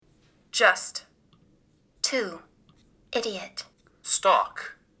Just. 2. Idiot.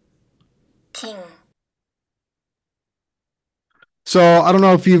 Stalk. King. So I don't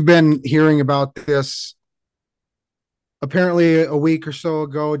know if you've been hearing about this. Apparently, a week or so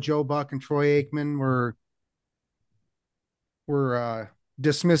ago, Joe Buck and Troy Aikman were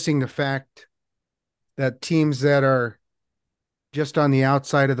dismissing the fact that teams that are just on the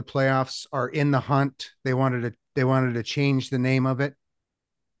outside of the playoffs are in the hunt. They wanted to change the name of it.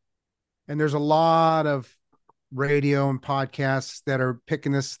 And there's a lot of radio and podcasts that are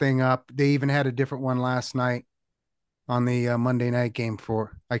picking this thing up. They even had a different one last night on the Monday night game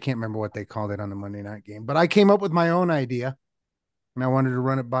I can't remember what they called it on the Monday night game, but I came up with my own idea and I wanted to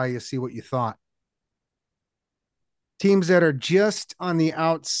run it by you, see what you thought. Teams that are just on the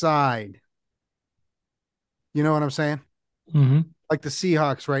outside. You know what I'm saying? Mm-hmm. Like the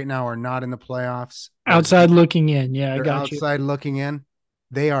Seahawks right now are not in the playoffs. Outside looking in. Yeah, I They're got you. outside looking in.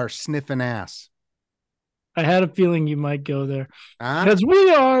 They are sniffing ass. I had a feeling you might go there Huh? because we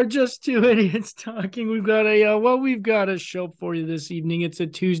are just two idiots talking. We've got a show for you this evening. It's a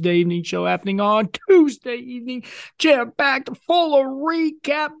Tuesday evening show happening on Tuesday evening, jam-packed, full of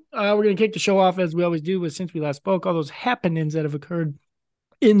recap. We're going to kick the show off as we always do with since we last spoke, all those happenings that have occurred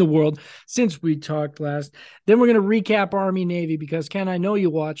in the world since we talked last. Then we're going to recap Army Navy because, Ken, I know you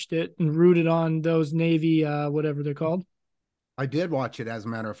watched it and rooted on those Navy, whatever they're called. I did watch it, as a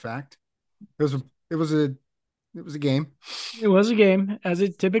matter of fact. It was a game. It was a game, as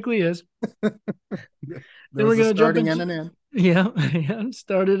it typically is. Then we're going to jump starting into, and an end. Yeah.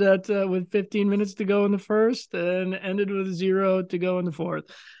 Started at with 15 minutes to go in the first and ended with 0 to go in the fourth.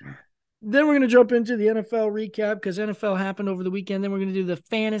 Then we're going to jump into the NFL recap because NFL happened over the weekend. Then we're going to do the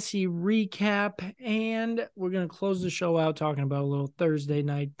fantasy recap, and we're going to close the show out talking about a little Thursday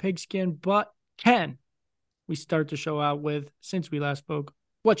night pigskin. But Ken, we start the show out with, since we last spoke,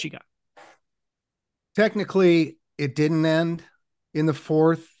 what you got? Technically, it didn't end in the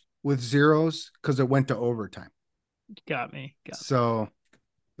fourth with zeros because it went to overtime. Got me. So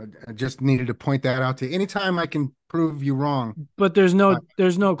I just needed to point that out to you. Anytime I can prove you wrong. But there's no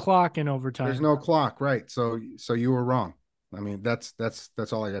clock in overtime. There's no clock, right? So you were wrong. I mean, that's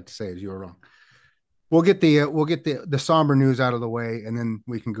all I got to say is you were wrong. We'll get the somber news out of the way, and then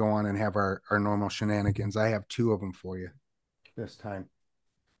we can go on and have our normal shenanigans. I have 2 of them for you this time.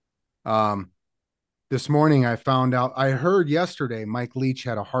 This morning I found out, I heard yesterday Mike Leach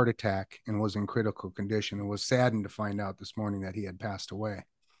had a heart attack and was in critical condition, and was saddened to find out this morning that he had passed away.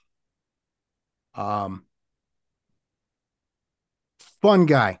 Fun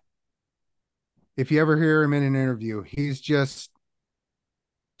guy. If you ever hear him in an interview, he's just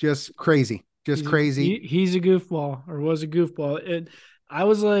crazy. Crazy. He's a goofball, or was a goofball. I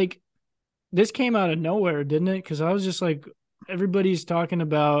was like, this came out of nowhere, didn't it? Because I was just like, everybody's talking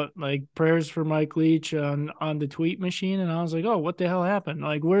about like prayers for Mike Leach on the tweet machine, and I was like, oh, what the hell happened?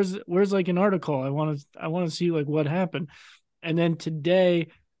 Like, where's like an article? I want to see like what happened. And then today,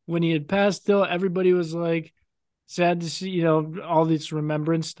 when he had passed, still everybody was like sad to see, all this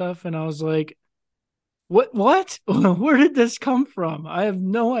remembrance stuff, and I was like, what? Where did this come from? I have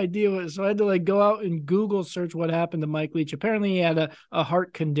no idea. So I had to like go out and Google search what happened to Mike Leach. Apparently, he had a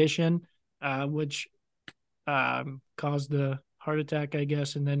heart condition, which caused the heart attack, I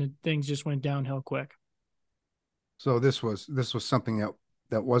guess, and then things just went downhill quick. So this was something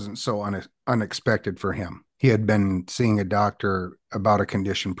that wasn't so unexpected for him. He had been seeing a doctor about a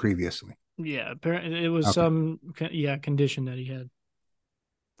condition previously. Yeah, apparently it was some condition that he had.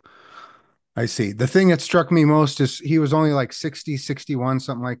 I see. The thing that struck me most is he was only like 60, 61,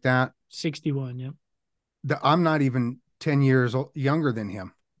 something like that. 61, yeah. I'm not even 10 years younger than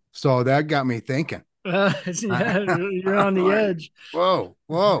him. So that got me thinking. Yeah, you're on the edge. Whoa.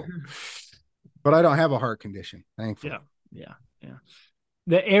 But I don't have a heart condition, thankfully. Yeah.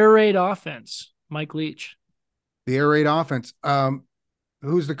 The air raid offense, Mike Leach. The air raid offense.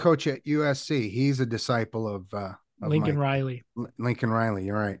 Who's the coach at USC? He's a disciple of Lincoln Riley. Lincoln Riley,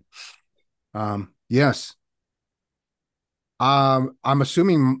 you're right. Yes. I'm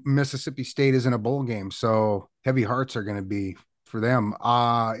assuming Mississippi State is in a bowl game, so heavy hearts are going to be for them.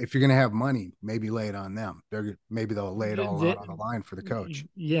 If you're going to have money, maybe lay it on them. Maybe they'll lay it all out on the line for the coach.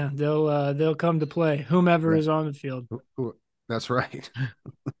 Yeah, they'll come to play, whomever is on the field. That's right.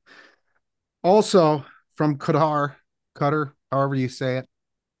 Also, from Qatar, however you say it,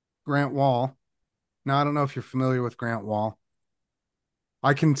 Grant Wall. Now, I don't know if you're familiar with Grant Wall.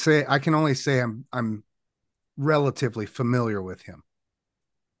 I can only say I'm relatively familiar with him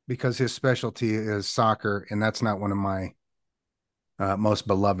because his specialty is soccer, and that's not one of my most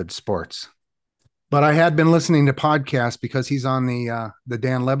beloved sports. But I had been listening to podcasts because he's on the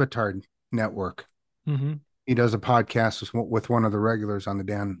Dan Le Batard network. Mm-hmm. He does a podcast with one of the regulars on the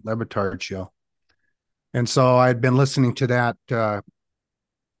Dan Le Batard show. And so I'd been listening to that,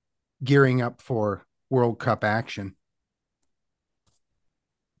 gearing up for World Cup action.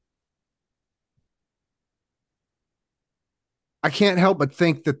 I can't help but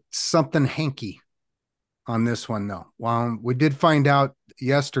think that something hanky on this one, though. Well, we did find out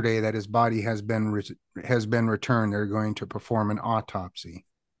yesterday that his body has been returned. They're going to perform an autopsy,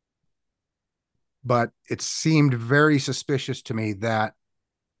 but it seemed very suspicious to me that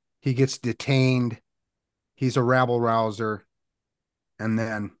he gets detained. He's a rabble rouser, and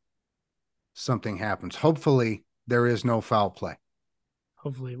then something happens. Hopefully, there is no foul play.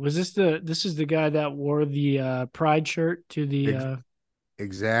 Hopefully, this is the guy that wore the pride shirt to the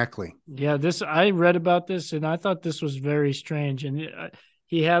Exactly. Yeah, I read about this and I thought this was very strange. And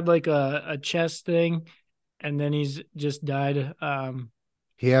he had like a chest thing, and then he's just died.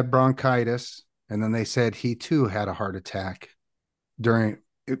 He had bronchitis, and then they said he too had a heart attack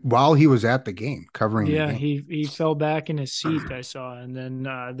while he was at the game, covering the game. He fell back in his seat, I saw, and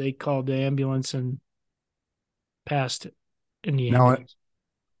then they called the ambulance and passed in the ambulance.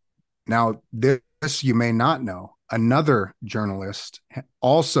 Now, this you may not know. Another journalist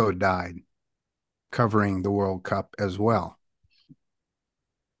also died covering the World Cup as well.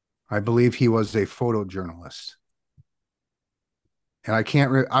 I believe he was a photojournalist. And I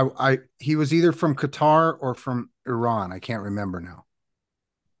can't he was either from Qatar or from Iran. I can't remember now.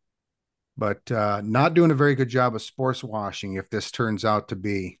 But not doing a very good job of sports washing if this turns out to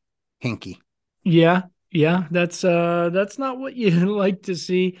be hinky. Yeah, that's not what you like to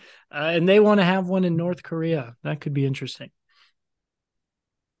see. And they want to have one in North Korea. That could be interesting.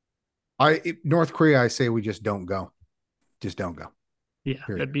 North Korea, I say we just don't go. Just don't go. Yeah,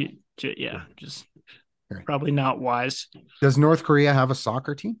 that'd be just probably not wise. Does North Korea have a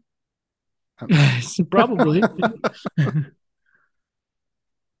soccer team? Probably.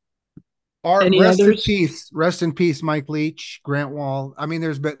 Rest in peace, Mike Leach, Grant Wall. I mean,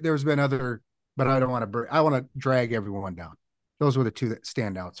 there's been other, but I don't want to. I want to drag everyone down. Those were the two that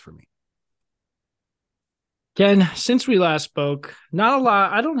stand outs for me. Ken, since we last spoke, not a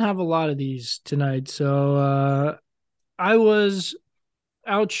lot. I don't have a lot of these tonight, so I was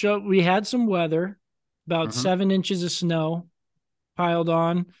out. We had some weather, about 7 inches of snow piled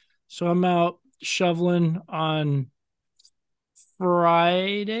on. So I'm out shoveling on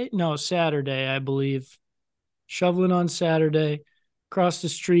Saturday, I believe. Shoveling on Saturday, across the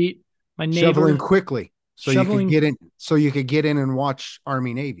street. My neighbor shoveling quickly, you could get in and watch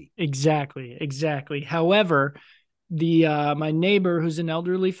Army Navy. Exactly. However, my neighbor, who's an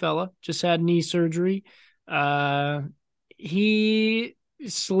elderly fella, just had knee surgery. He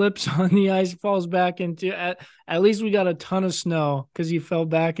slips on the ice, falls back into. At least we got a ton of snow because he fell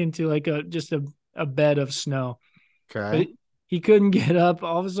back into like a bed of snow. Okay. But he couldn't get up.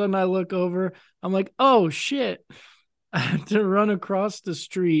 All of a sudden, I look over. I'm like, oh shit! I have to run across the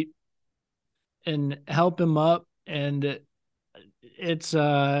street and help him up, and it's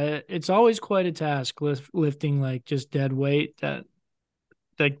always quite a task lifting like just dead weight that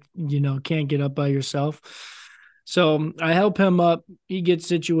can't get up by yourself. So I help him up. He gets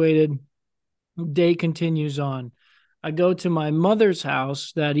situated. Day continues on. I go to my mother's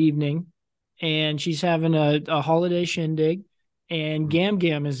house that evening, and she's having a holiday shindig, and Gam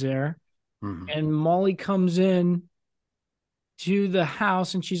Gam is there. Mm-hmm. And Molly comes in to the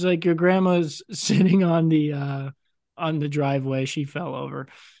house, and she's like, your grandma's sitting on the driveway. She fell over.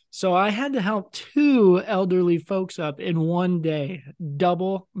 So I had to help 2 elderly folks up in one day.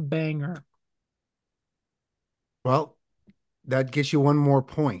 Double banger. Well, that gets you one more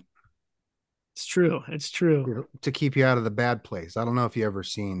point. It's true. To keep you out of the bad place. I don't know if you ever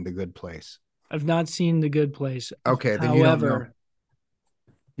seen The Good Place. I've not seen The Good Place. Okay, then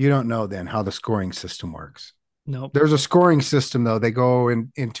you don't know then how the scoring system works. Nope. There's a scoring system, though. They go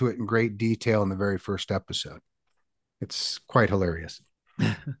into it in great detail in the very first episode. It's quite hilarious.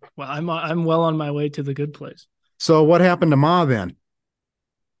 Well, I'm well on my way to The Good Place. So what happened to Ma then?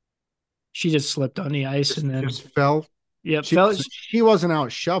 She just slipped on the ice and then just fell. Yep. She wasn't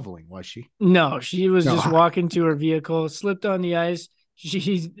out shoveling, was she? No, she was just walking to her vehicle, slipped on the ice.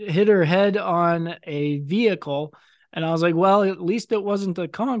 She hit her head on a vehicle, and I was like, well, at least it wasn't the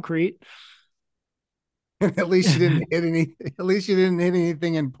concrete. At least you didn't hit any. At least you didn't hit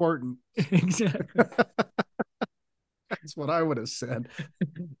anything important. Exactly. That's what I would have said.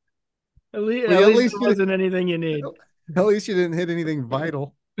 At least it wasn't anything you need. At least you didn't hit anything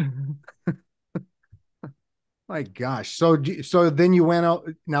vital. My gosh. So then you went out.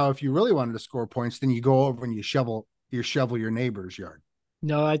 Now, if you really wanted to score points, then you go over and you shovel your neighbor's yard.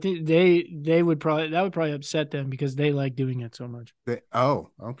 No, I think they would probably that would probably upset them because they like doing it so much.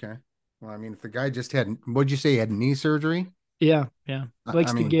 Oh, okay. Well, I mean, if the guy just had, what'd you say, he had knee surgery? Yeah, yeah. I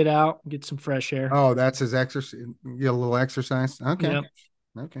Likes to mean, get out, get some fresh air. oh, that's his exercise. Get a little exercise. Okay. Yep.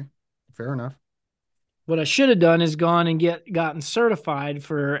 Okay. Fair enough. What I should have done is gone and gotten certified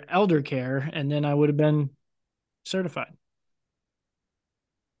for elder care, and then I would have been certified.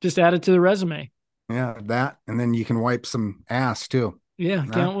 Just add it to the resume. Yeah, that, and then you can wipe some ass too. Yeah,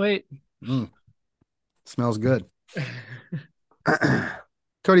 can't wait. Smells good.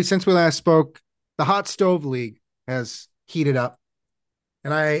 Cody, since we last spoke, the Hot Stove League has heated up,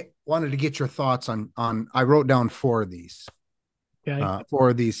 and I wanted to get your thoughts on. I wrote down four of these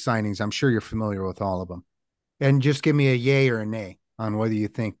signings. I'm sure you're familiar with all of them, and just give me a yay or a nay on whether you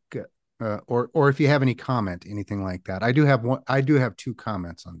think, or if you have any comment, anything like that. I do have one. I do have two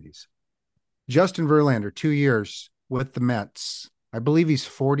comments on these. Justin Verlander, 2 years with the Mets. I believe he's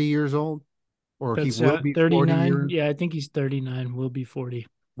 40 years old, or That's he will be 39. 40 Yeah, I think he's 39. Will be 40.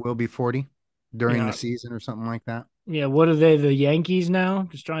 will be 40 during Yeah. the season or something like that. Yeah, what are they? The Yankees now?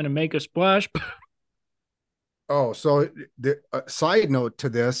 Just trying to make a splash. Oh, so the side note to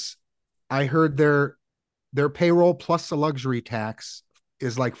this, I heard their payroll plus the luxury tax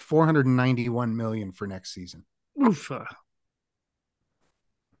is like 491 million for next season. Oof.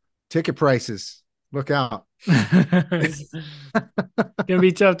 Ticket prices, look out. It's gonna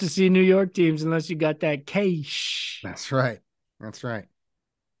be tough to see New York teams unless you got that cash. That's right. That's right.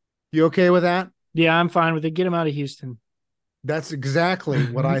 You okay with that? Yeah, I'm fine with it. Get him out of Houston. That's exactly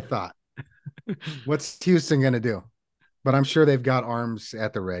what I thought. What's Houston going to do? But I'm sure they've got arms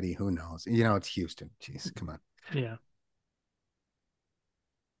at the ready. Who knows? You know, it's Houston. Jeez, come on. Yeah.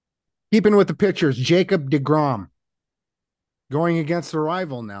 Keeping with the pitchers, Jacob deGrom going against the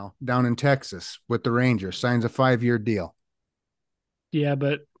rival now down in Texas with the Rangers, signs a 5-year deal. Yeah,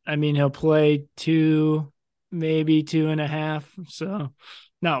 but I mean, he'll play 2, maybe 2.5. So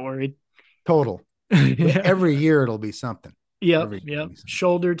not worried. Total. Yeah. Every year it'll be something. Yep.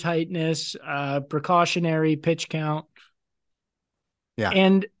 Shoulder tightness, precautionary pitch count. Yeah.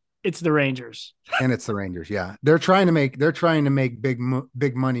 And it's the Rangers. And it's the Rangers. Yeah. They're trying to make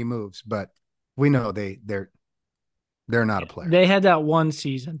big money moves, but we know they're not a player. They had that one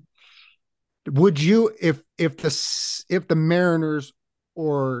season. Would you, if the Mariners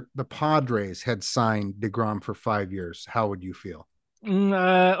or the Padres had signed deGrom for 5 years, how would you feel?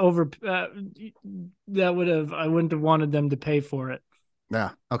 I wouldn't have wanted them to pay for it.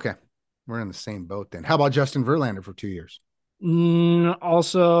 Yeah. Okay. We're in the same boat then. How about Justin Verlander for 2 years?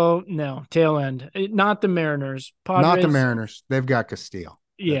 Also, no, tail end. Not the Mariners. Padres, not the Mariners. They've got Castillo.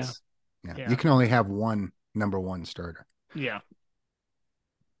 Yeah. You can only have one number one starter. Yeah.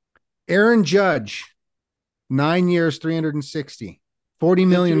 Aaron Judge, 9 years, 360, 40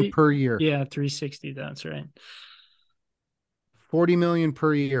 million per year. Yeah, 360. That's right. 40 million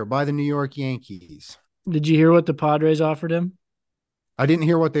per year by the New York Yankees. Did you hear what the Padres offered him? I didn't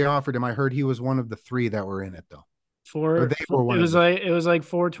hear what they offered him. I heard he was one of the 3 that were in it though. It was like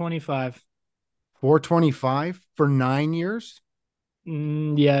 425. 425 for 9 years?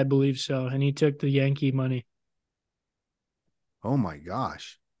 Yeah, I believe so. And he took the Yankee money. Oh my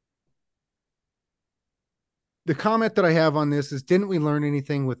gosh. The comment that I have on this is, didn't we learn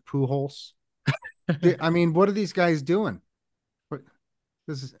anything with Pujols? I mean, what are these guys doing?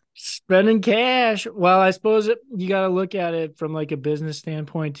 This is spending cash. Well, I suppose you got to look at it from like a business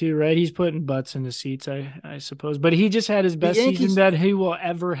standpoint too, right? He's putting butts in the seats, I suppose. But he just had his best season that he will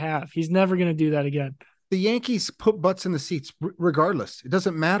ever have. He's never going to do that again. The Yankees put butts in the seats regardless. It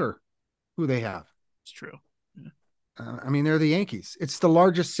doesn't matter who they have. It's true. Yeah. I mean, they're the Yankees. It's the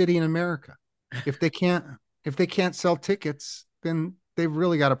largest city in America. If they can't sell tickets, then they've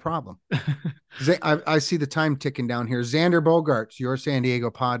really got a problem. I see the time ticking down here. Xander Bogaerts, your San Diego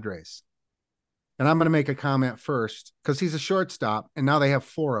Padres. And I'm going to make a comment first because he's a shortstop, and now they have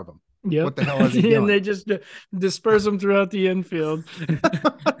 4 of them. Yep. What the hell are they doing? And they just disperse them throughout the infield.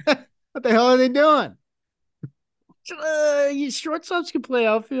 What the hell are they doing? Shortstops can play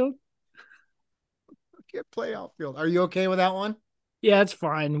outfield. Can't play outfield. Are you okay with that one? Yeah, it's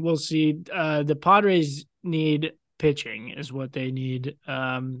fine. We'll see. The Padres need pitching is what they need.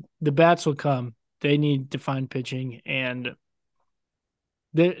 The bats will come. They need to find pitching, and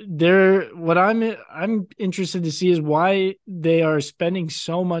they're what I'm interested to see is why they are spending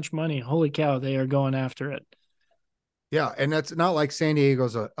so much money. Holy cow, they are going after it. Yeah, and that's not like San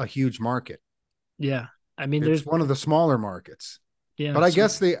Diego's a huge market. Yeah. I mean, it's one of the smaller markets. Yeah. But I So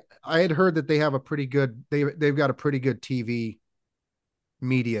guess I had heard that they have a pretty good, they've got a pretty good TV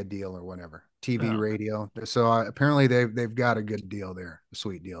media deal or whatever, TV radio. So apparently they've got a good deal there, a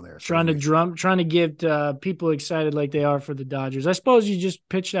sweet deal there. So trying to get people excited like they are for the Dodgers. I suppose you just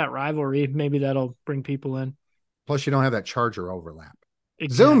pitch that rivalry. Maybe that'll bring people in. plus you don't have that Charger overlap.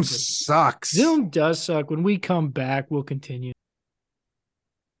 Exactly. Zoom sucks. Zoom does suck. When we come back, we'll continue.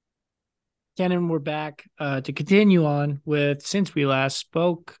 Kenan, we're back to continue on with since we last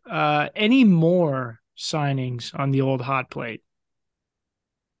spoke. Any more signings on the old hot plate?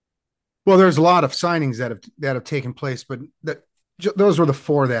 Well, there's a lot of signings that have taken place, but those were the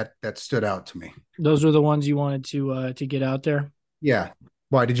four that stood out to me. Those were the ones you wanted to get out there. Yeah.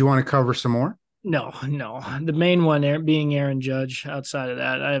 Why did you want to cover some more? No. The main one being Aaron Judge. Outside of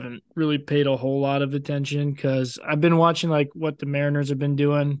that, I haven't really paid a whole lot of attention because I've been watching like what the Mariners have been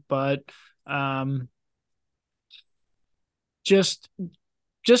doing, but just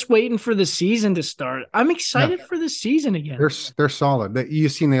waiting for the season to start. I'm excited for the season again. They're solid.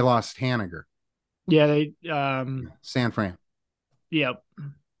 You've seen they lost Haniger. Yeah, they San Fran. Yep.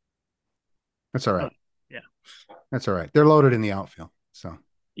 That's all right. Yeah. That's all right. They're loaded in the outfield. So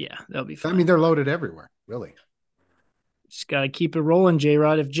yeah, that'll be fine. I mean, they're loaded everywhere, really. Just gotta keep it rolling,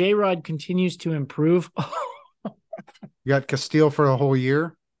 J-Rod. If J-Rod continues to improve, you got Castillo for a whole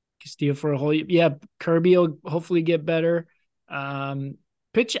year. Yeah, Kirby will hopefully get better. I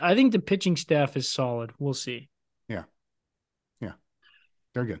think the pitching staff is solid. We'll see. Yeah.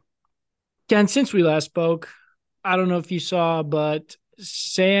 They're good. Ken, since we last spoke, I don't know if you saw, but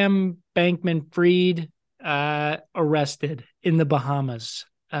Sam Bankman-Fried arrested in the Bahamas.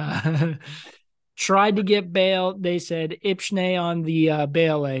 Tried to get bail. They said Ipschnay on the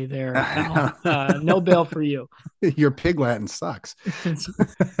bail there. No bail for you. Your pig Latin sucks. It's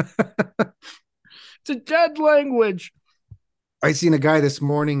a dead language. I seen a guy this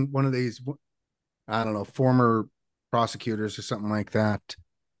morning, one of these, I don't know, former prosecutors or something like that.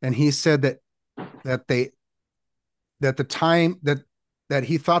 And he said that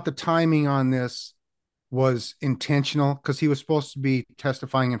he thought the timing on this was intentional because he was supposed to be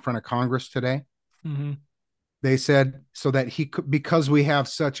testifying in front of Congress today. Mm-hmm. They said so that he could, because we have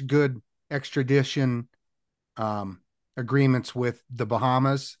such good extradition agreements with the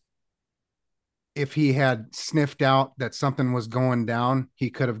Bahamas, if he had sniffed out that something was going down, he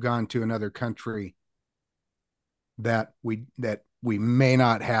could have gone to another country that we may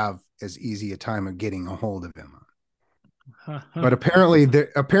not have as easy a time of getting a hold of him. But apparently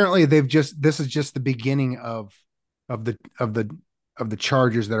this is just the beginning of the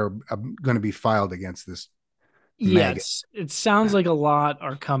charges that are going to be filed against this. Yes, it sounds like a lot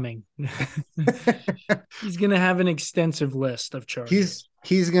are coming. He's going to have an extensive list of charges.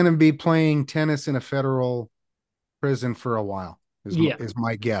 He's going to be playing tennis in a federal prison for a while. Is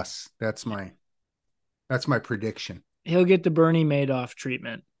my guess. That's my prediction. He'll get the Bernie Madoff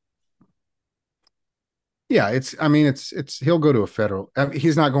treatment. Yeah, he'll go to a federal.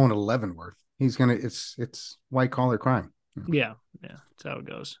 He's not going to Leavenworth. It's white collar crime. Yeah, that's how it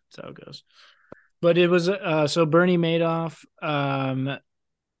goes. But it was so Bernie Madoff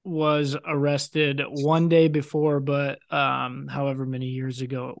was arrested one day before, but however many years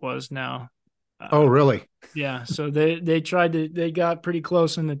ago it was now. Oh, really? Yeah. So they got pretty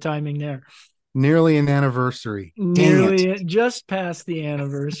close in the timing there. Nearly an anniversary. Just past the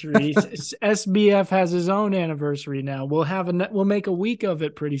anniversary. SBF has his own anniversary now. We'll make a week of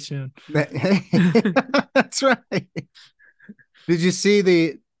it pretty soon. That's right. Did you see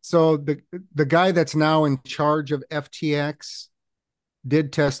the guy that's now in charge of FTX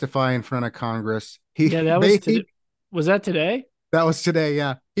did testify in front of Congress? Was that today? That was today.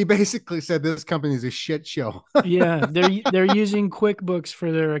 Yeah. He basically said this company is a shit show. Yeah. They're using QuickBooks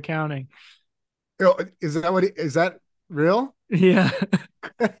for their accounting. Is that real? Yeah.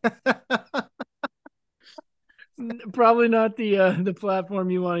 Probably not the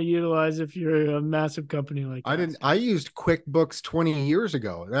platform you want to utilize if you're a massive company like that. I used QuickBooks 20 years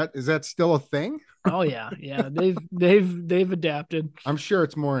ago. Is that still a thing? Oh yeah. They've adapted. I'm sure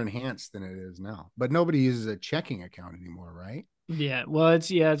it's more enhanced than it is now. But nobody uses a checking account anymore, right? Yeah. Well,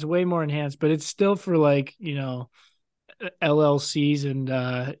 it's way more enhanced, but it's still for like, LLCs and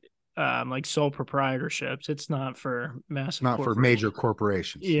like sole proprietorships. It's not for massive. Not for major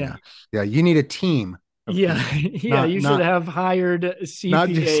corporations. Yeah. Yeah. You need a team. Yeah. You should have hired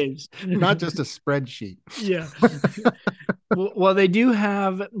CPAs. Not just a spreadsheet. Yeah. Well, they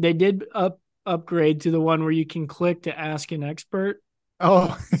did upgrade to the one where you can click to ask an expert.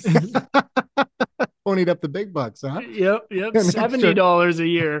 Oh, ponied up the big bucks, huh? Yep. $70 a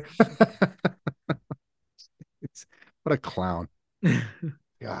year. What a clown.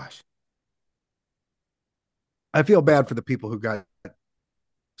 Gosh, I feel bad for the people who got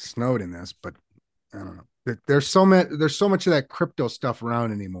snowed in this, but I don't know. There's so much of that crypto stuff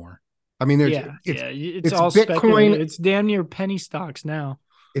around anymore. I mean, It's it's all speculative. Bitcoin, It's damn near penny stocks now.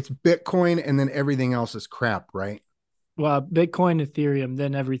 it's Bitcoin, and then everything else is crap, right? Well, Bitcoin, Ethereum,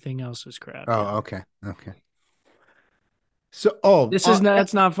 then everything else is crap. Yeah. Oh, okay. So,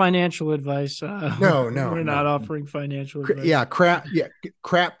 That's not financial advice. no, We're not no. offering financial advice. Yeah, crap. Yeah,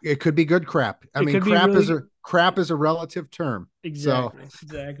 crap. It could be good crap. I It mean, could be really crap is a relative term. exactly.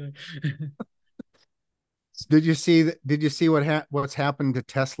 Did you see what's happened to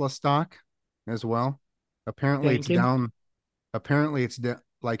Tesla stock as well? Apparently it's Tanking. down. Apparently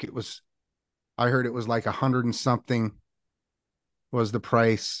like it was. I heard it was like 100 and something was the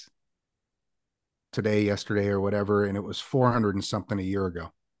price today, yesterday, or whatever, and it was 400 and something a year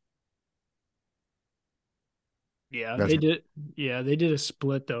ago. Yeah, That's they did. Yeah, they did a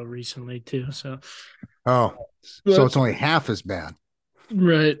split though recently too. So oh, so it's only half as bad.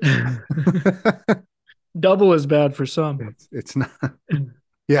 right, double as bad for some. It's not.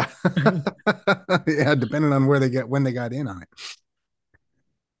 Yeah. Yeah, depending on when they got in on it.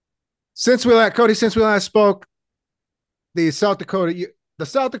 Since we last spoke, the South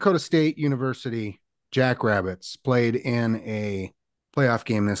Dakota State University Jackrabbits played in a playoff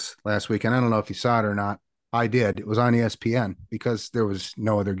game this last weekend. I don't know if you saw it or not. I did. It was on ESPN because there was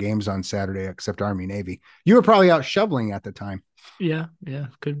no other games on Saturday except Army Navy. You were probably out shoveling at the time. Yeah,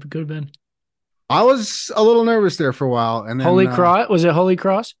 could have been. I was a little nervous there for a while, and then Holy Cross, was it Holy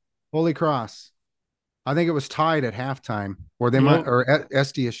Cross? Holy Cross. I think it was tied at halftime, or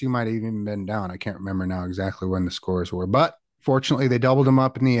SDSU might have even been down. I can't remember now exactly when the scores were, but fortunately they doubled them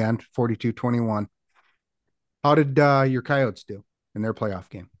up in the end, 42-21. How did your Coyotes do in their playoff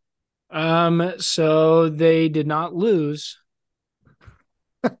game? So they did not lose,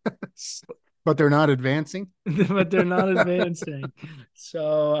 but they're not advancing. but they're not advancing.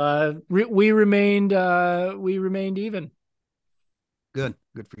 So we remained even. Good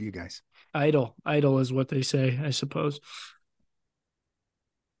for you guys. Idle is what they say, I suppose.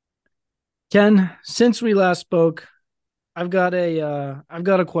 Ken, since we last spoke, I've got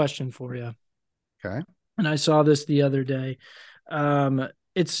a question for you. Okay. And I saw this the other day.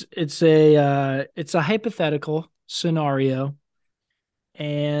 It's a hypothetical scenario,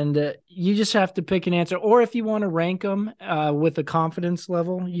 and you just have to pick an answer. Or if you want to rank them with a confidence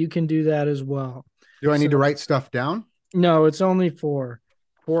level, you can do that as well. Do I need to write stuff down? No, it's only 4.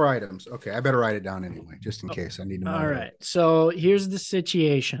 4 items. Okay, I better write it down anyway, just in case I need to know. All right. So here's the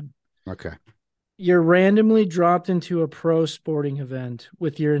situation. Okay. You're randomly dropped into a pro sporting event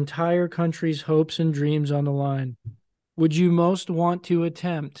with your entire country's hopes and dreams on the line. Would you most want to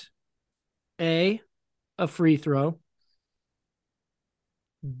attempt A, a free throw,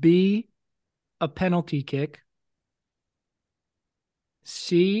 B, a penalty kick,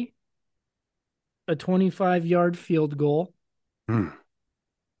 C, a 25-yard field goal,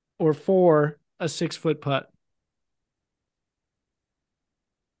 or 4, a 6-foot putt?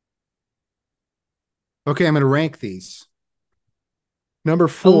 Okay, I'm going to rank these. Number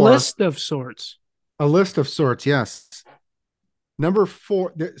 4. A list of sorts. A list of sorts, yes. Number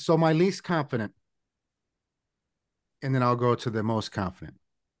 4. So my least confident. And then I'll go to the most confident.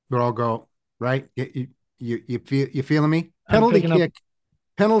 But I'll go, right? You feeling me?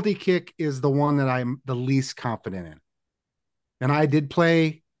 Penalty kick is the one that I'm the least confident in. And I did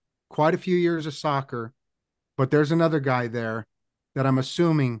play quite a few years of soccer, but there's another guy there that I'm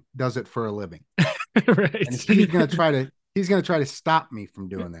assuming does it for a living. Right. And he's going to try to stop me from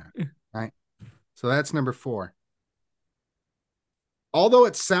doing that. Right. So that's number 4. Although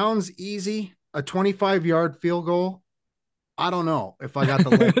it sounds easy, a 25-yard field goal, I don't know if I got the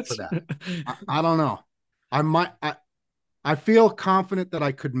leg for that. I don't know. I feel confident that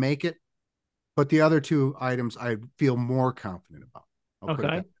I could make it, but the other 2 items I feel more confident about.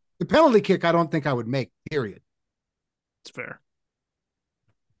 Okay. The penalty kick, I don't think I would make, period. It's fair.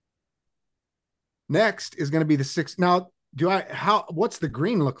 Next is going to be the 6. Now, what's the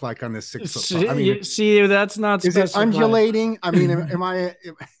green look like on this 6-foot? I mean, see, that's not is specified. it undulating? I mean, am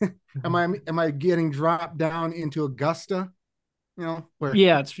I getting dropped down into Augusta? You know,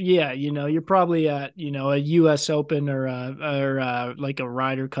 you're probably at, a US Open or like a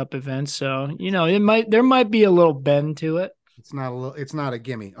Ryder Cup event. So, there might be a little bend to it. It's not a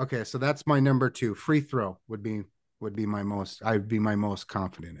gimme. Okay. So that's my number 2. Free throw would be my most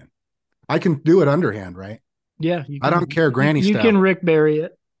confident in. I can do it underhand, right? Yeah. I don't care. Granny style. You can Rick Barry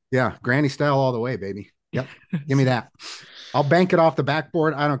it. Yeah. Granny style all the way, baby. Yep. Give me that. I'll bank it off the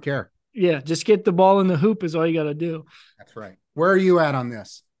backboard. I don't care. Yeah. Just get the ball in the hoop is all you got to do. That's right. Where are you at on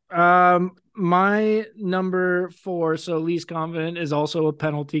this? My number 4, so least confident, is also a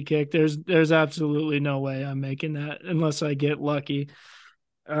penalty kick. There's absolutely no way I'm making that unless I get lucky.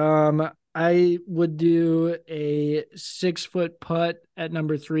 I would do a 6-foot putt at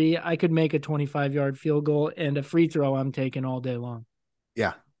number 3. I could make a 25-yard field goal, and a free throw I'm taking all day long.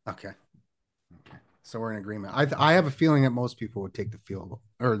 Yeah. Okay. So we're in agreement. I have a feeling that most people would take the field goal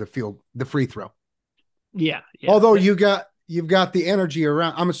or the free throw. Yeah. Although you've got the energy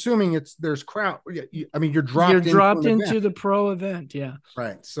around. I'm assuming there's crowd. I mean, you're dropped into the pro event. Yeah.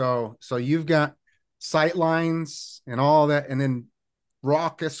 Right. So you've got sight lines and all that, and then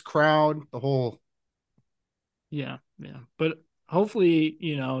raucous crowd, the whole. Yeah. But hopefully,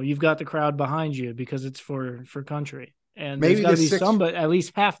 you've got the crowd behind you because it's for country. And maybe there's got to be some, but at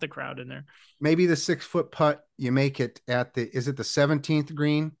least half the crowd in there. Maybe the 6-foot putt, you make it is it the 17th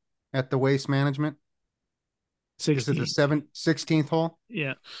green at the Waste Management? 16th. Is it the 16th hole?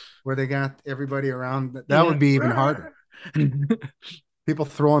 Yeah. Where they got everybody around. That would be even harder. People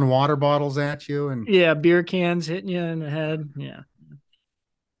throwing water bottles at you and beer cans hitting you in the head. Yeah.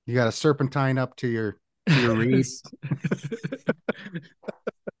 You got a serpentine up to your reed.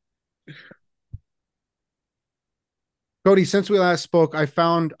 Cody, since we last spoke, I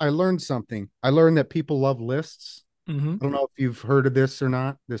learned something. I learned that people love lists. Mm-hmm. I don't know if you've heard of this or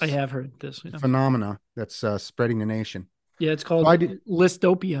not. I have heard this phenomena that's spreading the nation. Yeah, it's called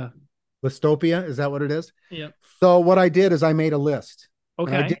Listopia. Listopia, is that what it is? Yeah. So what I did is I made a list.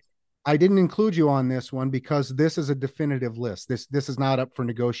 Okay. I didn't include you on this one because this is a definitive list. This is not up for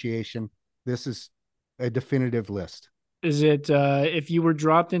negotiation. This is a definitive list. Is it if you were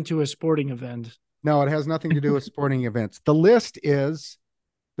dropped into a sporting event? No, it has nothing to do with sporting events. The list is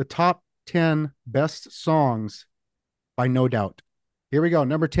the top 10 best songs by No Doubt. Here we go.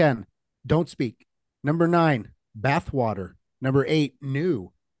 Number 10, Don't Speak. Number 9, Bathwater. Number 8,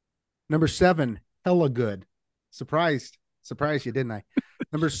 New. Number 7, Hella Good. Surprised you, didn't I?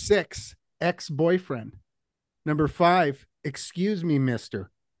 Number 6, Ex-Boyfriend. Number 5, Excuse Me, Mister.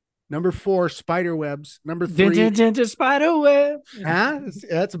 Number 4, Spiderwebs. Number 3, Spiderweb.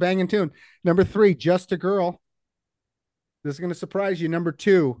 That's a banging tune. Number 3, Just a Girl. This is going to surprise you. Number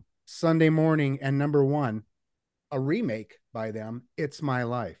 2, Sunday Morning. And number 1, a remake by them, It's My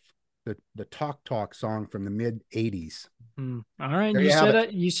Life, the Talk song from the mid 80s. All right.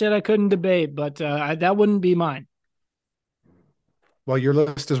 You said I couldn't debate, but that wouldn't be mine. Well, your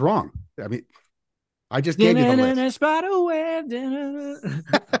list is wrong. I mean, I just gave you the list.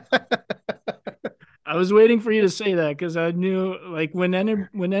 I was waiting for you to say that because I knew, like,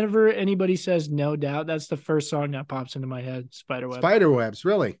 whenever anybody says No Doubt, that's the first song that pops into my head. Spiderwebs,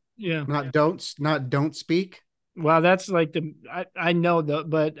 really? Yeah. Not Don't Speak. Well, that's like I know that,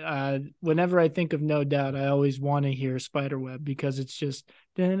 but whenever I think of No Doubt, I always want to hear Spiderweb because it's just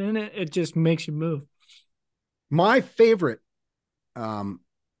it just makes you move. My favorite No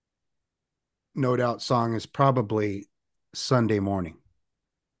Doubt song is probably Sunday Morning.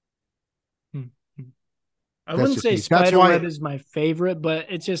 I wouldn't say Spiderweb is my favorite, but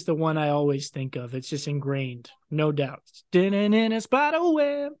it's just the one I always think of. It's just ingrained. No Doubt. In a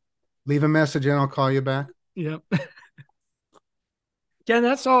spiderweb. Leave a message and I'll call you back. Yep. Ken,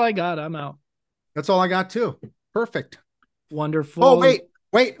 that's all I got. I'm out. That's all I got too. Perfect. Wonderful. Oh,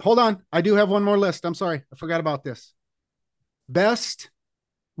 wait, hold on. I do have one more list. I'm sorry. I forgot about this. Best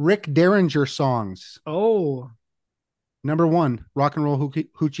Rick Derringer songs. Oh. Number 1, Rock and Roll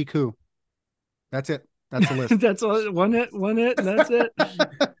Hoochie Coo. That's it. That's the list. That's all. One hit, and that's it.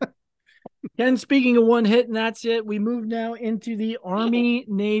 Ken, speaking of one hit, and that's it, we move now into the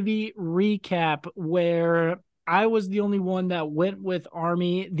Army-Navy recap, where I was the only one that went with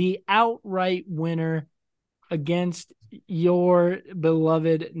Army, the outright winner against your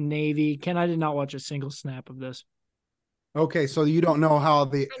beloved Navy. Ken, I did not watch a single snap of this. Okay, so you don't know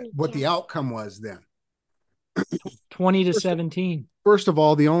what the outcome was then. 20-17. First of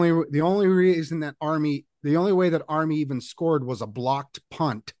all, the only reason that the only way that Army even scored was a blocked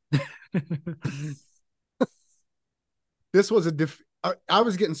punt. This was I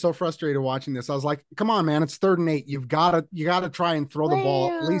was getting so frustrated watching this. I was like, come on, man, it's 3rd and 8. You gotta try and throw the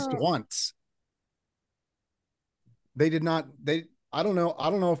ball at least once. They did not. I don't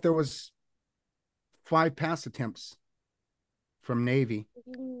know if there was 5 pass attempts from Navy,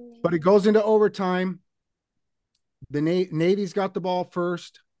 but it goes into overtime. The Navy's got the ball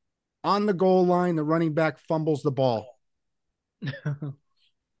first. On the goal line, the running back fumbles the ball.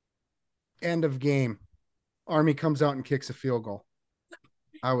 End of game. Army comes out and kicks a field goal.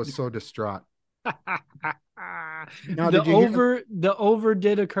 I was so distraught. Now, the over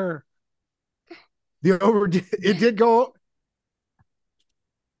did occur. It did go.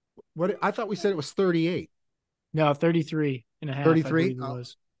 What I thought we said it was 38. No, 33 and a half. 33? I believe it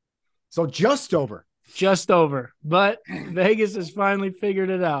was. So just over. Just over. But Vegas has finally figured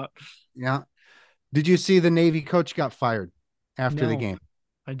it out. Yeah. Did you see the Navy coach got fired after the No, game?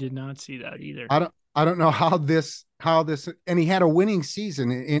 I did not see that either. I don't know how this, and he had a winning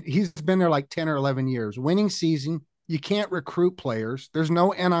season, and he's been there like 10 or 11 years. Winning season. You can't recruit players. There's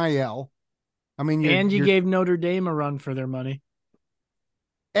no NIL. I mean, you gave Notre Dame a run for their money.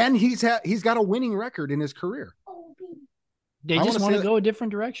 And he's got a winning record in his career. They just want to go a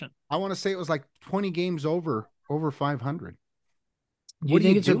different direction. I want to say it was like 20 games over 500. Do you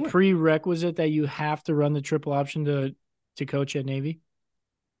think it's a prerequisite that you have to run the triple option to coach at Navy?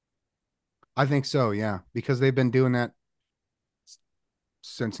 I think so, yeah, because they've been doing that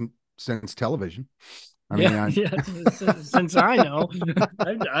since television. Since I know,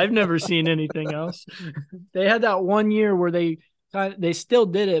 I've never seen anything else. They had that one year where they still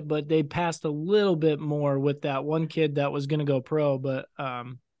did it, but they passed a little bit more with that one kid that was going to go pro. But I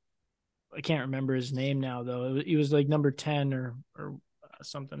can't remember his name now, though. He was like number 10 or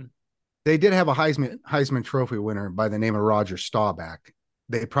something. They did have a Heisman Trophy winner by the name of Roger Staubach.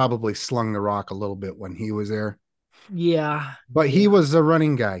 They probably slung the rock a little bit when he was there. Yeah, but he was the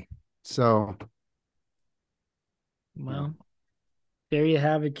running guy, so. Well, there you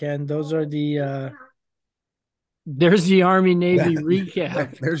have it, Ken. Those are there's the Army Navy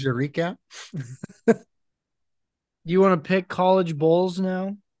recap. There's your recap. Do you want to pick college bowls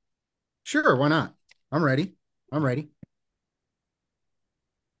now? Sure, why not? I'm ready. All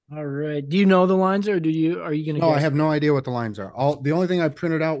right. Do you know the lines, or are you going to? No, I have no idea what the lines are. The only thing I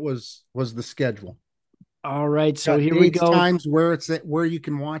printed out was the schedule. All right, so here we go. Times where you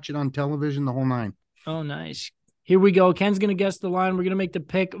can watch it on television, the whole nine. Oh, nice. Here we go. Ken's going to guess the line. We're going to make the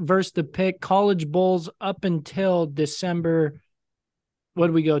pick versus the pick. College bowls up until December. What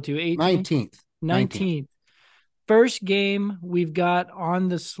do we go to? 18th. 19th. First game we've got on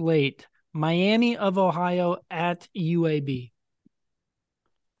the slate, Miami of Ohio at UAB.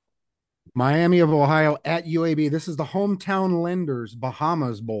 Miami of Ohio at UAB. This is the Hometown Lenders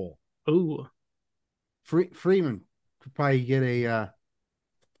Bahamas Bowl. Ooh. Freeman could probably get a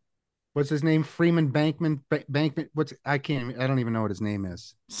what's his name? Freeman Bankman. I don't even know what his name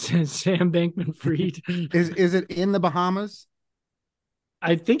is. Sam Bankman-Fried. Is it in the Bahamas?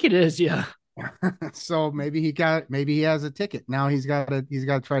 I think it is, yeah. So maybe he has a ticket. Now he's got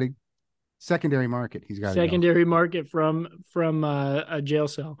to try to secondary market. He's got secondary market from a jail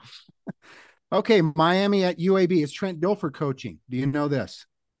cell. Okay, Miami at UAB. Is Trent Dilfer coaching? Do you know this?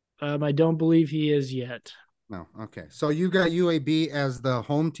 I don't believe he is yet. No. Okay. So you got UAB as the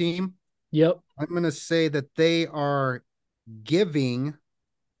home team. Yep. I'm going to say that they are giving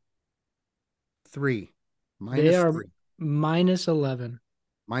 3. They are 3. -11.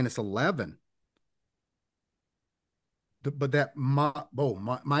 -11. But that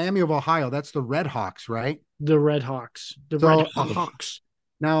Miami of Ohio, that's the Red Hawks, right? The Red Hawks. Red Hawks.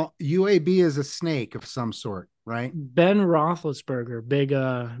 Now, UAB is a snake of some sort, right? Ben Roethlisberger,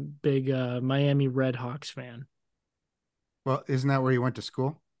 big Miami Red Hawks fan. Well, isn't that where he went to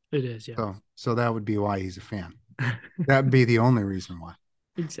school? It is, yeah. So that would be why he's a fan. That would be the only reason why.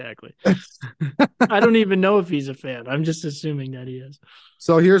 Exactly. I don't even know if he's a fan. I'm just assuming that he is.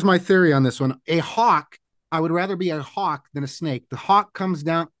 So here's my theory on this one. A hawk, I would rather be a hawk than a snake. The hawk comes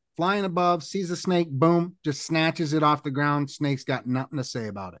down, flying above, sees a snake, boom, just snatches it off the ground. Snake's got nothing to say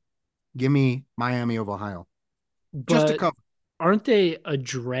about it. Give me Miami of Ohio. Just a couple. Aren't they a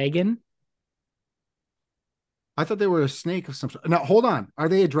dragon? I thought they were a snake of some sort. Now, hold on. Are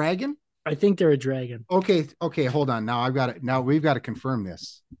they a dragon? I think they're a dragon. Okay, hold on. Now we've got to confirm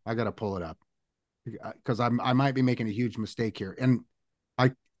this. I got to pull it up because I might be making a huge mistake here. And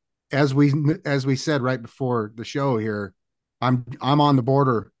as we said right before the show here, I'm on the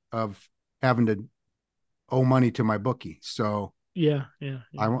border of having to owe money to my bookie. So yeah.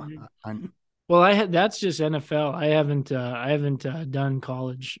 Well, that's just NFL. I haven't done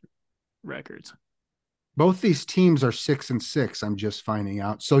college records. Both these teams are 6-6. I'm just finding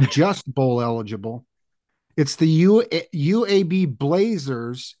out. So just bowl eligible. It's the UAB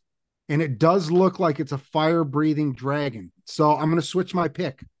Blazers, and it does look like it's a fire-breathing dragon. So I'm going to switch my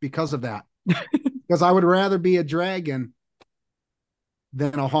pick because of that. Because I would rather be a dragon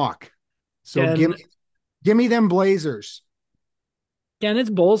than a hawk. So give me them Blazers. Yeah, and it's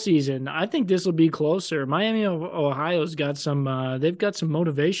bowl season. I think this will be closer. Miami of Ohio's got some. They've got some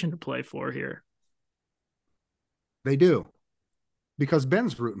motivation to play for here. They do, because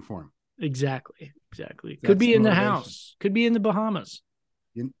Ben's rooting for him. Exactly. Could be in the house. Could be in the Bahamas.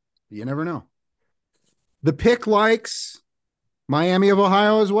 You never know. The pick likes Miami of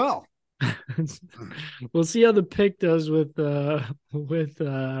Ohio as well. We'll see how the pick does with the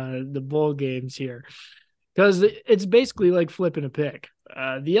bowl games here, because it's basically like flipping a pick.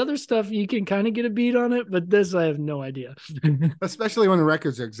 The other stuff you can kind of get a beat on it, but this I have no idea. Especially when the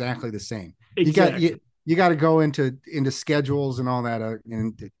records are exactly the same. Exactly. You got to go into schedules and all that,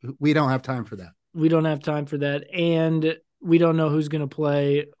 and we don't have time for that. We don't have time for that, and we don't know who's going to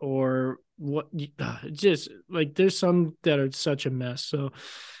play or what. Just like there's some that are such a mess. So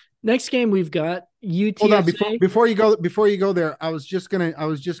next game we've got UTSA. Hold on, before you go there, I was just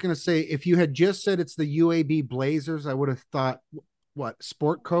gonna say, if you had just said it's the UAB Blazers, I would have thought what,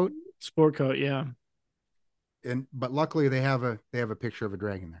 sport coat, yeah. But luckily they have a picture of a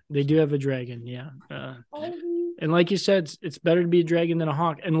dragon there. They do have a dragon, yeah. And like you said, it's better to be a dragon than a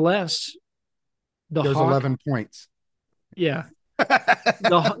hawk, unless there's hawk, 11 points. Yeah.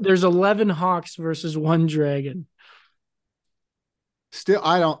 There's 11 hawks versus one dragon.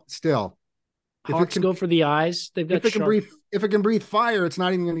 Hawks go for the eyes. They've got if it can breathe fire, it's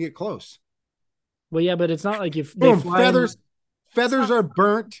not even going to get close. Well, yeah, but it's not like if they fly feathers are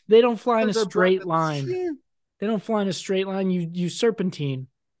burnt. They don't fly in a straight line. They don't fly in a straight line. You serpentine.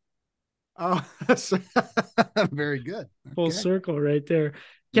 Oh, very good. Full circle right there.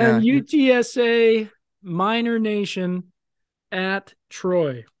 Can UTSA Minor Nation at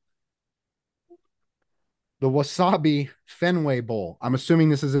Troy? The Wasabi Fenway Bowl. I'm assuming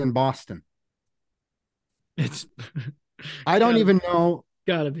this is in Boston. I don't even know.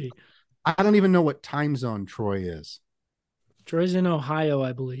 Gotta be. I don't even know what time zone Troy is. Troy's in Ohio,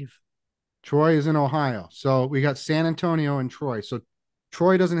 I believe. Troy is in Ohio. So we got San Antonio and Troy. So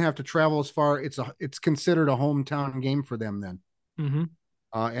Troy doesn't have to travel as far. It's considered a hometown game for them then. Mm-hmm.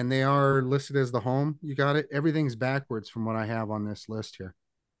 And they are listed as the home. You got it. Everything's backwards from what I have on this list here.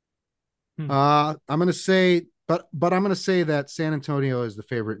 I'm gonna say, but I'm gonna say that San Antonio is the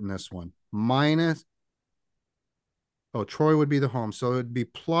favorite in this one. Troy would be the home, so it'd be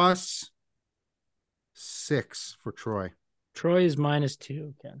 +6 for Troy. Troy is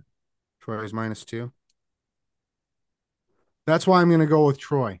 -2, Ken. Troy is -2. That's why I'm going to go with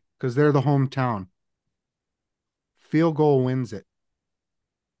Troy, because they're the hometown. Field goal wins it.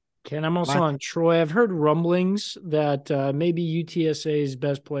 Ken, I'm also on Troy. I've heard rumblings that maybe UTSA's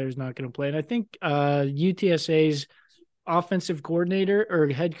best player is not going to play. And I think UTSA's offensive coordinator or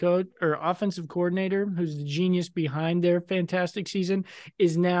head coach or offensive coordinator, who's the genius behind their fantastic season,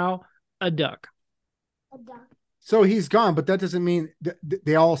 is now a Duck. So he's gone, but that doesn't mean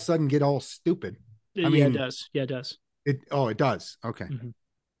they all of a sudden get all stupid. It does. Yeah, it does. It does. Okay.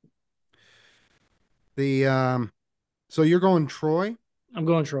 Mm-hmm. So you're going Troy? I'm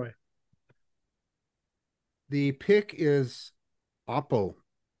going Troy. The pick is Oppo.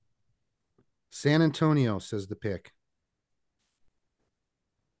 San Antonio, says the pick.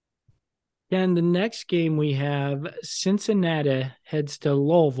 And the next game we have, Cincinnati heads to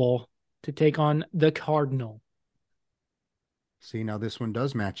Louisville to take on the Cardinal. See, now this one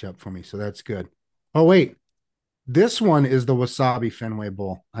does match up for me, so that's good. Oh, wait. This one is the Wasabi Fenway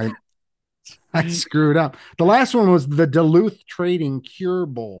Bowl. I screwed up. The last one was the Duluth Trading Cure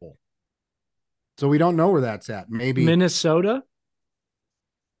Bowl. So we don't know where that's at. Maybe Minnesota?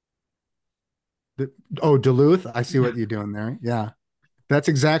 Duluth. I see what you're doing there. Yeah. That's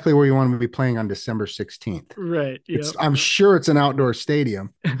exactly where you want to be playing on December 16th. Right. Yep. I'm sure it's an outdoor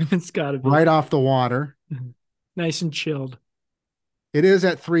stadium. It's got to be. Right off the water. Nice and chilled. It is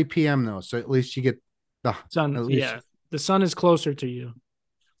at 3 p.m. though, so at least you get the sun. Yeah. The sun is closer to you.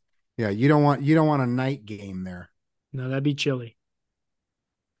 Yeah, you don't want a night game there. No, that'd be chilly.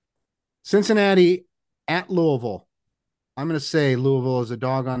 Cincinnati at Louisville. I'm going to say Louisville is a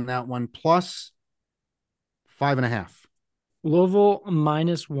dog on that one, +5.5. Louisville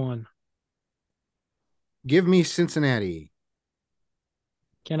 -1. Give me Cincinnati.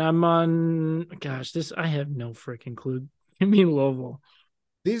 I'm on. Gosh, I have no freaking clue. Give me Louisville.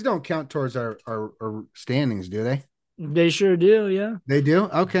 These don't count towards our standings, do they? They sure do, yeah. They do?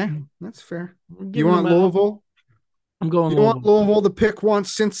 Okay, that's fair. You want Louisville? I'm going Louisville. You want Louisville? The pick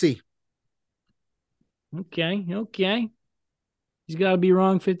wants Cincy. Okay. He's got to be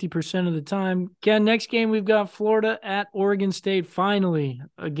wrong 50% of the time. Ken, next game we've got Florida at Oregon State. Finally,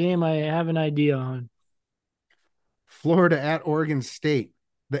 a game I have an idea on. Florida at Oregon State.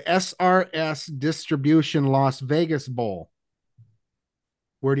 The SRS Distribution Las Vegas Bowl.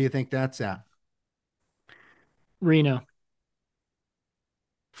 Where do you think that's at? Reno.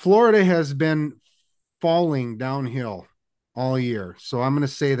 Florida has been falling downhill all year. So I'm going to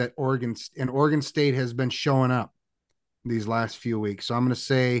say that Oregon State has been showing up these last few weeks. So I'm going to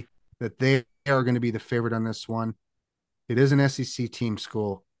say that they are going to be the favorite on this one. It is an SEC team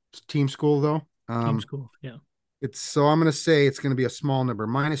school. Team school though. Team school. Yeah. It's so I'm going to say it's going to be a small number,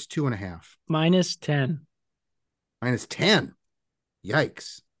 -2.5, -10. -10.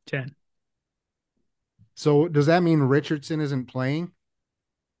 Yikes. 10. So does that mean Richardson isn't playing?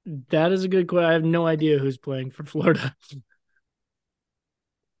 That is a good question. I have no idea who's playing for Florida.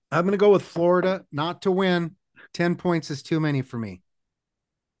 I'm going to go with Florida not to win. 10 points is too many for me.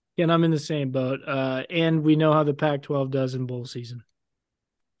 And I'm in the same boat. And we know how the Pac-12 does in bowl season.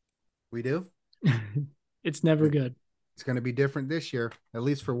 We do? It's never good. It's going to be different this year, at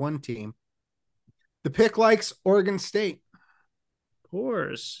least for one team. The pick likes Oregon State. Of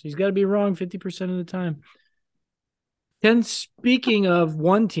course. He's got to be wrong 50% of the time. Then speaking of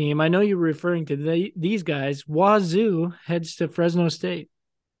one team, I know you were referring to these guys. Wazoo heads to Fresno State.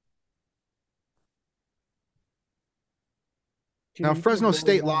 Now, Fresno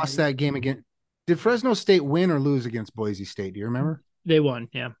State lost that game again. Did Fresno State win or lose against Boise State? Do you remember? They won,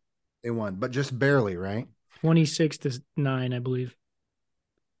 yeah. They won, but just barely, right? 26-9, I believe.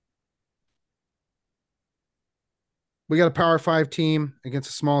 We got a Power 5 team against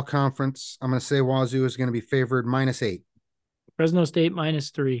a small conference. I'm going to say Wazoo is going to be favored -8. Fresno State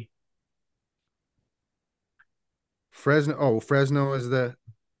 -3. Fresno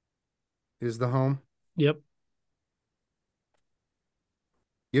is the home. Yep.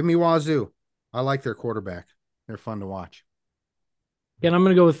 Give me Wazoo. I like their quarterback. They're fun to watch. Yeah, and I'm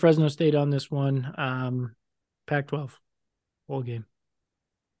going to go with Fresno State on this one. Pac-12 bowl game.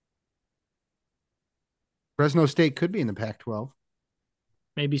 Fresno State could be in the Pac-12.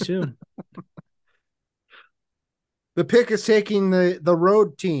 Maybe soon. The pick is taking the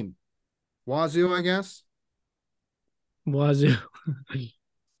road team. Wazoo, I guess. Wazoo.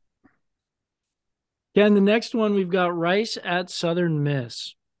 Ken, the next one, we've got Rice at Southern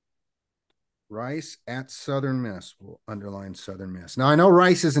Miss. Rice at Southern Miss. We'll underline Southern Miss. Now, I know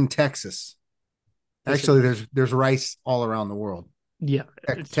Rice is in Texas. Actually, there's rice all around the world. Yeah.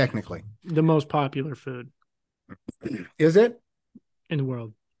 Technically. The most popular food. Is it? In the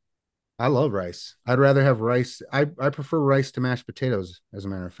world. I love rice. I'd rather have rice. I prefer rice to mashed potatoes, as a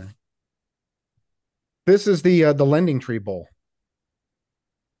matter of fact. This is the Lending Tree Bowl.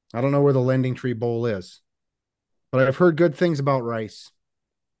 I don't know where the Lending Tree Bowl is, but I've heard good things about rice.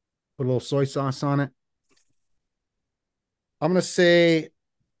 Put a little soy sauce on it. I'm going to say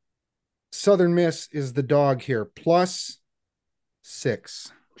Southern Miss is the dog here,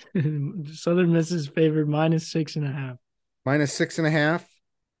 +6. Southern Miss is favored -6.5. -6.5.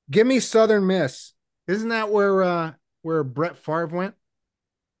 Give me Southern Miss. Isn't that where Brett Favre went?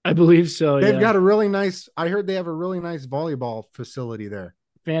 I believe so. They've got a really nice. I heard they have a really nice volleyball facility there.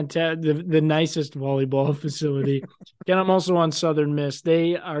 Fantastic. The nicest volleyball facility. Again, I'm also on Southern Miss.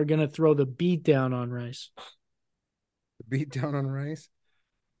 They are going to throw the beat down on Rice. The beat down on Rice?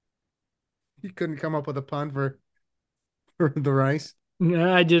 You couldn't come up with a pun for the rice?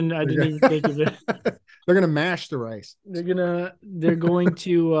 No, I didn't even think of it. They're going to mash the rice. They're going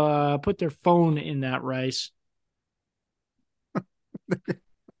to put their phone in that rice. They're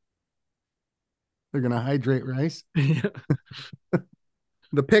going to hydrate rice.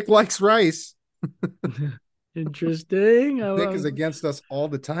 The pick likes rice. Interesting. Pick is against us all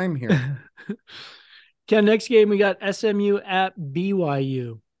the time here. Ken, next game we got SMU at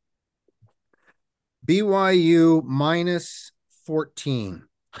BYU. BYU -14.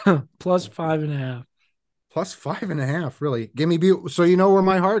 +5.5. +5.5, really. Give me so you know where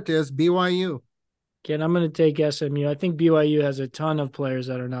my heart is, BYU. Ken, I'm going to take SMU. I think BYU has a ton of players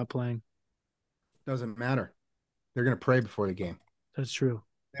that are not playing. Doesn't matter. They're going to pray before the game. That's true.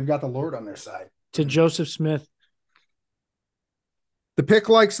 They've got the Lord on their side. To Joseph Smith. The pick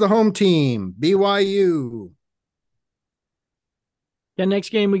likes the home team, BYU. Yeah, next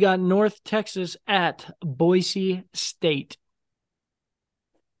game we got North Texas at Boise State.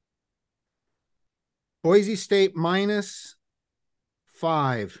 Boise State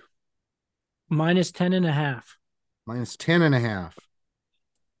 -5. -10.5. -10.5.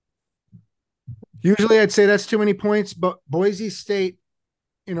 Usually I'd say that's too many points, but Boise State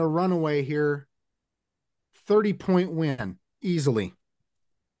in a runaway here, 30-point win easily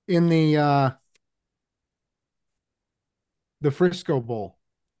in the Frisco Bowl,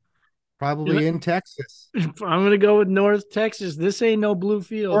 probably in Texas. I'm going to go with North Texas. This ain't no blue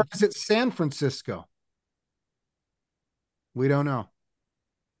field. Or is it San Francisco? We don't know.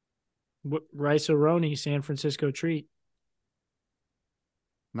 Rice-A-Roni, San Francisco treat.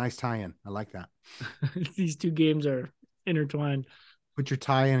 Nice tie-in. I like that. These two games are intertwined. Put your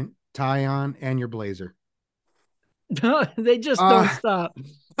tie on and your blazer. They just don't stop.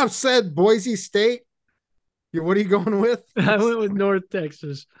 I've said Boise State What are you going with? I went with North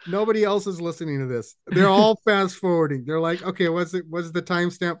Texas. Nobody else is listening to this. They're all fast forwarding. They're like, okay, what's the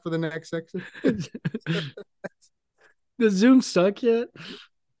timestamp for the next section? Does Zoom suck yet?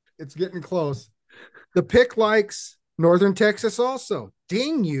 It's getting close. The pick likes Northern Texas also.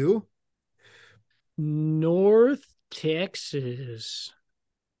 Ding you. North Texas.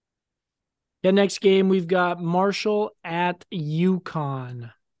 Yeah, next game we've got Marshall at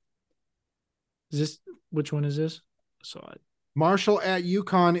UConn. Which one is this? Marshall at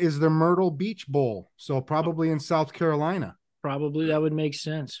UConn is the Myrtle Beach Bowl, so probably in South Carolina. Probably that would make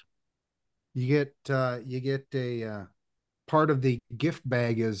sense. You get a part of the gift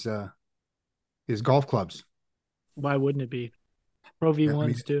bag is golf clubs. Why wouldn't it be? Pro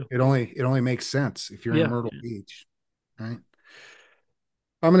V1s too. It only makes sense if you're in Myrtle Beach, right?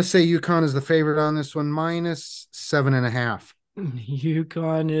 I'm going to say UConn is the favorite on this one, minus 7.5.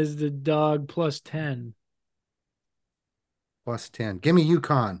 UConn is the dog plus 10. Plus 10. Give me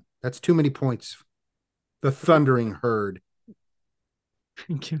UConn. That's too many points. The Thundering Herd.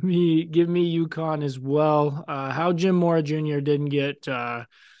 Give me UConn as well. How Jim Mora Jr. didn't get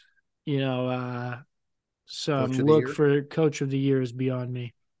some look for Coach of the Year is beyond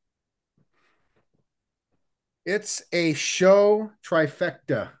me. It's a show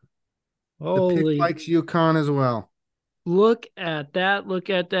trifecta. Holy. The pick likes UConn as well. Look at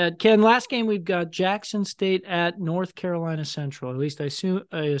that. Ken, last game we've got Jackson State at North Carolina Central. At least I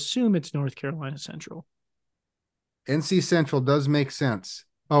assume it's North Carolina Central. NC Central does make sense.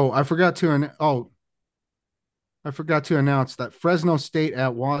 Oh, I forgot to announce that Fresno State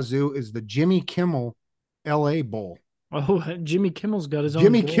at Wazoo is the Jimmy Kimmel LA Bowl. Oh, Jimmy Kimmel's got his own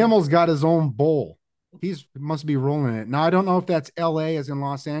Jimmy bowl. Kimmel's got his own bowl. He must be rolling it. Now, I don't know if that's LA as in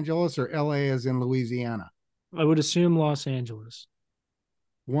Los Angeles or LA as in Louisiana. I would assume Los Angeles.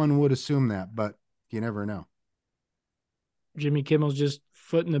 One would assume that, but you never know. Jimmy Kimmel's just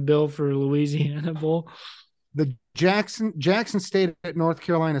footing the bill for Louisiana Bowl. The Jackson State at North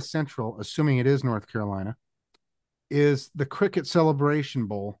Carolina Central, assuming it is North Carolina, is the Cricket Celebration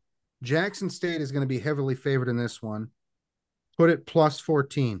Bowl. Jackson State is going to be heavily favored in this one. Put it plus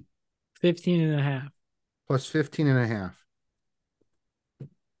 14. 15.5. Plus 15.5.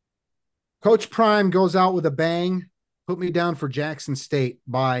 Coach Prime goes out with a bang. Put me down for Jackson State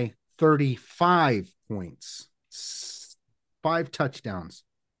by 35 points. 5 touchdowns.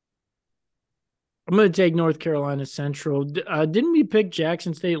 I'm going to take North Carolina Central. Didn't we pick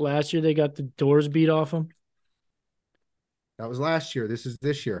Jackson State last year? They got the doors beat off them. That was last year. This is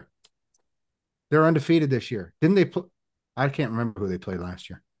this year. They're undefeated this year. Didn't they play? I can't remember who they played last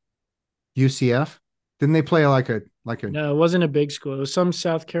year. UCF? Didn't they play like a? No, it wasn't a big school. It was some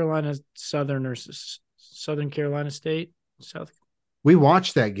South Carolina Southern Carolina State. We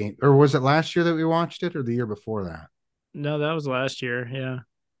watched that game. Or was it last year that we watched it or the year before that? No, that was last year. Yeah.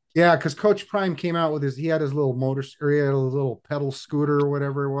 Yeah, because Coach Prime came out with he had his little he had a little pedal scooter or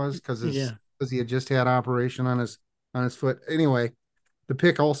whatever it was because he had just had operation on his foot. Anyway, the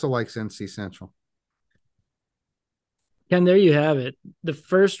pick also likes NC Central. And there you have it. The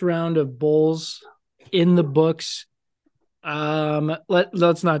first round of bowls in the books.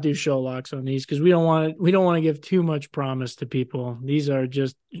 Let's not do show locks on these because we don't want to give too much promise to people. These are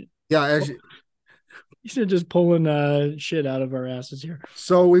just these are just pulling shit out of our asses here.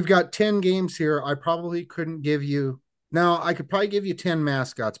 So we've got 10 games here. I probably couldn't give you now. I could probably give you 10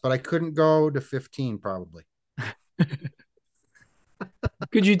 mascots, but I couldn't go to 15 probably.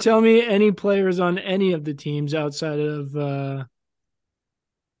 Could you tell me any players on any of the teams outside of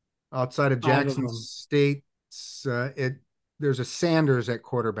Jackson State? There's a Sanders at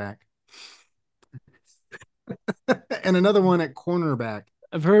quarterback and another one at cornerback.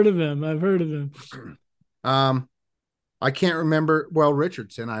 I've heard of him. I can't remember. Well,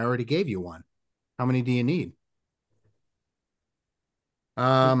 Richardson, I already gave you one. How many do you need?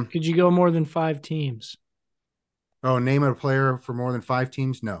 Could you go more than 5 teams? Oh, name a player for more than 5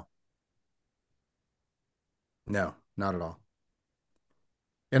 teams? No, not at all.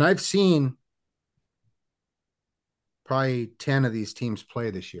 And I've seen probably 10 of these teams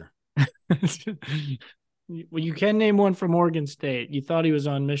play this year. Well, you can name one from Oregon State. You thought he was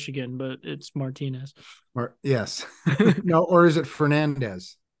on Michigan, but it's Martinez. Yes. No, or is it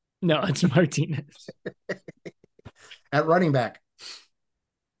Fernandez? No, it's Martinez. At running back.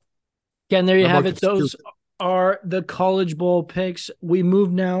 Again, there you have it. Those are the College Bowl picks. We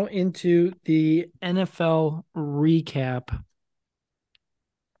move now into the NFL recap.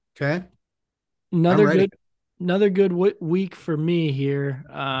 Okay. Another good week for me here.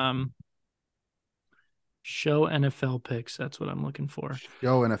 Show NFL picks. That's what I'm looking for.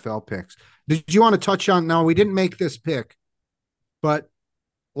 Show NFL picks. Did you want to touch on? No, we didn't make this pick, but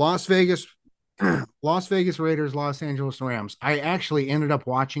Las Vegas, Las Vegas Raiders, Los Angeles Rams. I actually ended up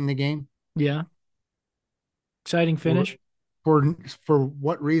watching the game. Yeah. Exciting finish. For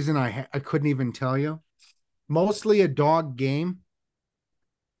what reason I couldn't even tell you. Mostly a dog game.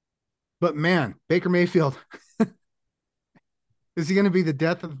 But man, Baker Mayfield, is he going to be the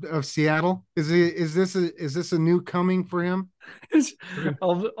death of Seattle? Is this a new coming for him?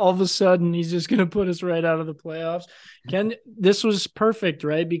 all of a sudden, he's just going to put us right out of the playoffs. This was perfect,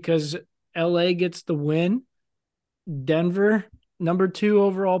 right? Because LA gets the win. Denver, number 2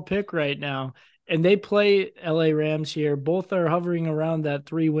 overall pick right now. And they play LA Rams here. Both are hovering around that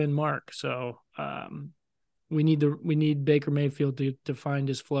 3-win mark. So we need Baker Mayfield to find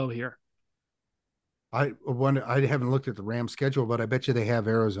his flow here. I haven't looked at the Rams schedule, but I bet you they have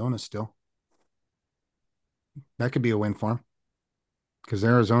Arizona still. That could be a win for them because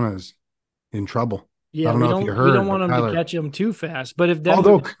Arizona is in trouble. Yeah, I don't know if you heard. We don't want them to catch them too fast. But if Denver,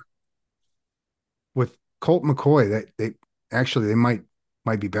 although with Colt McCoy, they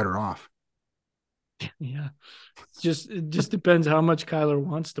might be better off. Yeah, it just depends how much Kyler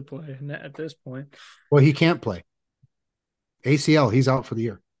wants to play at this point. Well, he can't play. ACL, he's out for the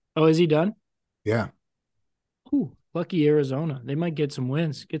year. Oh, is he done? Yeah. Ooh, lucky Arizona. They might get some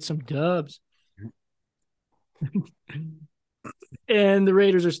wins, get some dubs. And the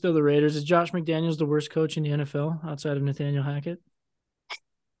Raiders are still the Raiders. Is Josh McDaniels the worst coach in the NFL outside of Nathaniel Hackett?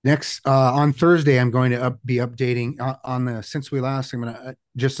 Next on Thursday, I'm going to be updating on the since we last. I'm going to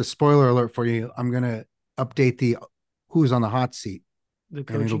just a spoiler alert for you. I'm going to update the who's on the hot seat. The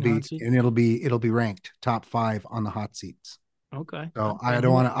coaching hot seat, and it'll be ranked top 5 on the hot seats. Okay. So I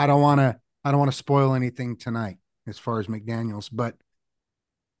don't want to spoil anything tonight as far as McDaniels, but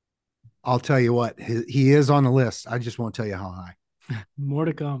I'll tell you what, he is on the list. I just won't tell you how high. More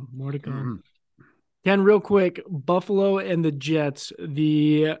to come. Mm-hmm. Ken, real quick, Buffalo and the Jets.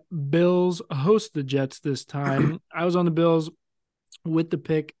 The Bills host the Jets this time. I was on the Bills with the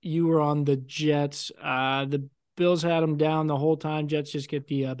pick. You were on the Jets. The Bills had them down the whole time. Jets just get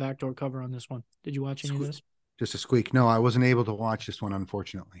the backdoor cover on this one. Did you watch any of this? Just a squeak. No, I wasn't able to watch this one,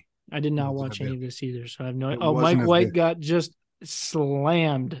 unfortunately. I did not watch any of this either, so I have no idea. Oh, Mike White got just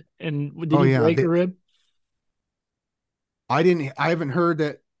slammed. And did he break a rib? I haven't heard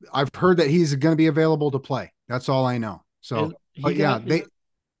that. I've heard that he's going to be available to play. That's all I know. So, they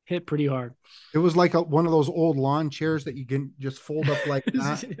hit pretty hard. It was like one of those old lawn chairs that you can just fold up like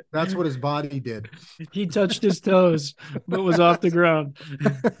that. That's what his body did. He touched his toes, but was off the ground.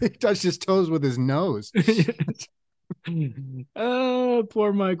 He touched his toes with his nose. Oh,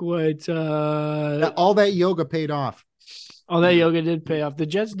 poor Mike White. All that yoga paid off. All that yoga did pay off. The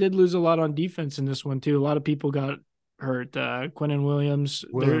Jets did lose a lot on defense in this one, too. A lot of people got hurt. Quinnen Williams,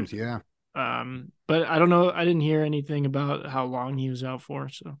 yeah. But I don't know. I didn't hear anything about how long he was out for.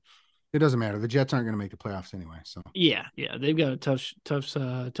 So it doesn't matter. The Jets aren't going to make the playoffs anyway. So yeah, they've got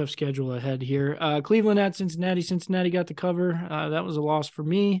a tough schedule ahead here. Cleveland at Cincinnati. Cincinnati got the cover. That was a loss for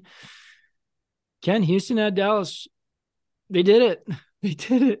me. Ken, Houston at Dallas. They did it. They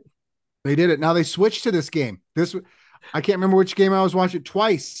did it. Now they switched to this game. I can't remember which game I was watching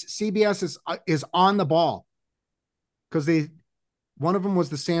twice. CBS is on the ball because one of them was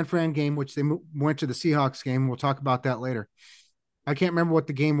the San Fran game, which they went to the Seahawks game. We'll talk about that later. I can't remember what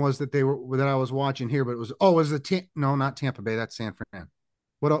the game was that I was watching here, but it was not Tampa Bay. That's San Fran.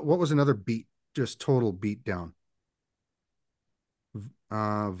 What was another just total beat down?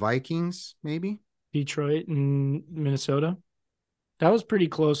 Vikings, maybe? Detroit and Minnesota. That was pretty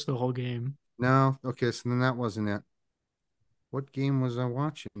close the whole game. No. Okay. So then that wasn't it. What game was I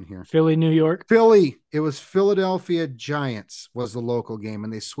watching here? Philly, New York. Philly. It was Philadelphia Giants was the local game,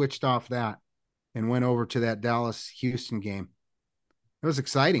 and they switched off that and went over to that Dallas Houston game. It was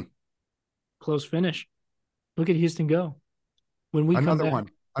exciting. Close finish. Look at Houston go. When we another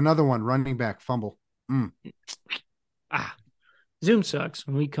one, running back fumble. Zoom sucks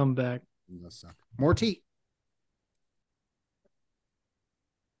when we come back. More tea.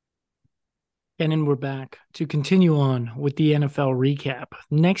 And then we're back to continue on with the NFL recap.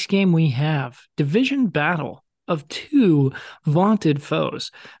 Next game we have division battle of 2 vaunted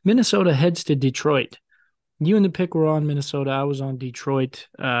foes. Minnesota heads to Detroit. You and the pick were on Minnesota. I was on Detroit.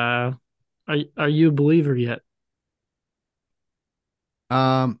 Are you a believer yet?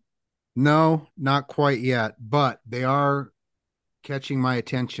 No, not quite yet, but they are catching my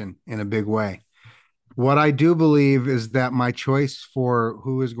attention in a big way. What I do believe is that my choice for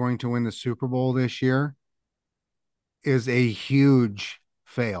who is going to win the Super Bowl this year is a huge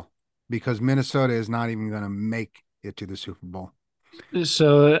fail because Minnesota is not even going to make it to the Super Bowl.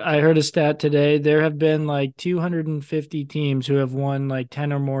 So I heard a stat today. There have been like 250 teams who have won like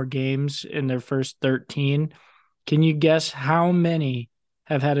 10 or more games in their first 13. Can you guess how many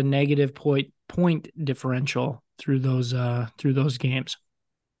have had a negative point differential through those games?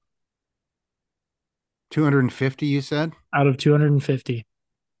 250, you said? Out of 250.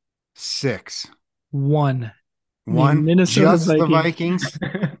 6. One. The One, Minnesota just the Vikings.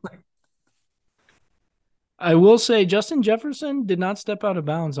 Vikings. I will say Justin Jefferson did not step out of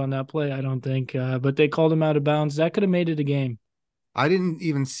bounds on that play, I don't think, but they called him out of bounds. That could have made it a game. I didn't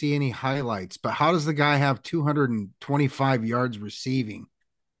even see any highlights, but how does the guy have 225 yards receiving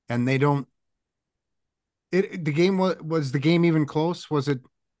and they don't the game was the game even close? Was it?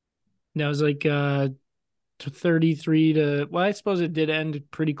 That was like 33 to, well, I suppose it did end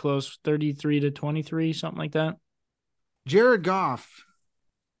pretty close, 33-23, something like that. Jared Goff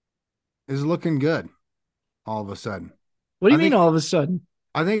is looking good all of a sudden. What do you mean all of a sudden?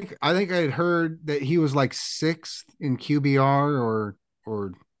 I think I had heard that he was like 6th in QBR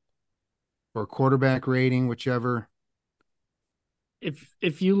or quarterback rating, whichever.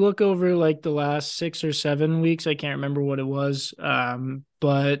 If you look over like the last 6 or 7 weeks, I can't remember what it was,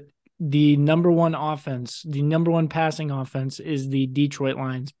 but the number one offense, the number one passing offense is the Detroit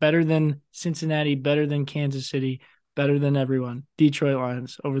Lions. Better than Cincinnati, better than Kansas City, better than everyone. Detroit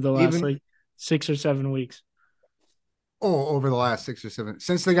Lions over the last like 6 or 7 weeks. Oh, over the last 6 or 7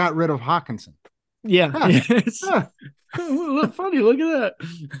 since they got rid of Hawkinson. Yeah. Look funny. Look at that.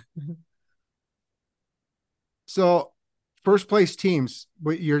 So first place teams,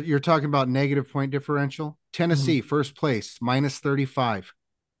 you're talking about negative point differential. Tennessee, first place, -35.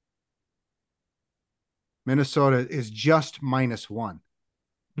 Minnesota is just -1.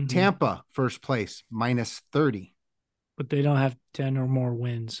 Tampa, first place, -30. But they don't have 10 or more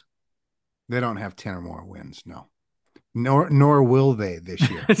wins. They don't have 10 or more wins, no. Nor will they this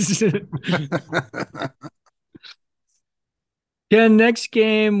year. Yeah, next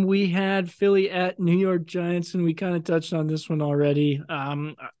game we had Philly at New York Giants, and we kind of touched on this one already.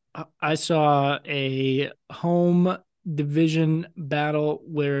 I saw a home division battle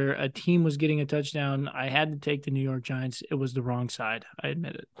where a team was getting a touchdown. I had to take the New York Giants. It was the wrong side. I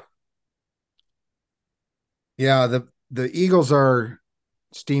admit it. Yeah, the Eagles are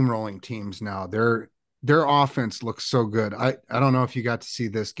steamrolling teams now. Their offense looks so good. I don't know if you got to see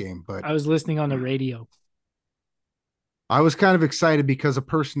this game, but I was listening on the radio. I was kind of excited because a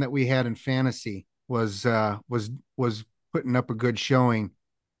person that we had in fantasy was putting up a good showing.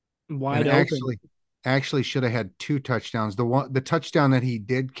 Wide open. Actually should have had 2 touchdowns. The touchdown that he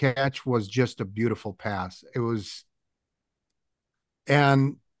did catch was just a beautiful pass. It was,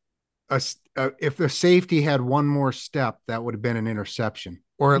 and if the safety had one more step, that would have been an interception,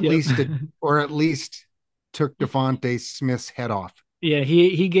 or at least took Devontae Smith's head off. Yeah,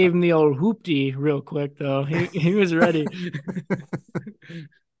 he gave him the old hoopty real quick though. He was ready.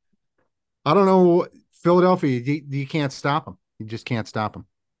 I don't know, Philadelphia. You can't stop him. You just can't stop him.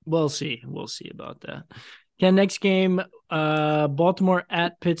 We'll see. We'll see about that. Okay, next game, Baltimore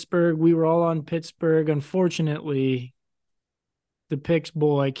at Pittsburgh. We were all on Pittsburgh. Unfortunately, the Picks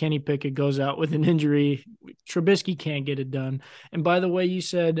boy, Kenny Pickett, goes out with an injury. Trubisky can't get it done. And by the way, you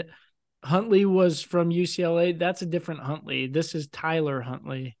said Huntley was from UCLA. That's a different Huntley. This is Tyler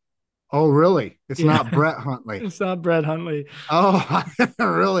Huntley. Oh, really? It's not Brett Huntley. It's not Brett Huntley. Oh,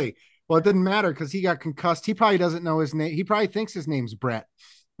 really? Well, it didn't matter because he got concussed. He probably doesn't know his name. He probably thinks his name's Brett,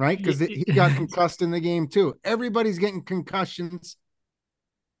 right? Because he got concussed in the game too. Everybody's getting concussions.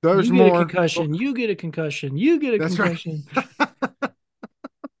 There's you more. Get a concussion. You get a concussion. You get a That's concussion. Right.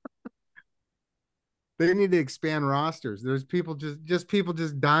 They need to expand rosters. There's people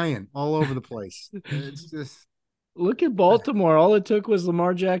just dying all over the place. It's just, look at Baltimore. All it took was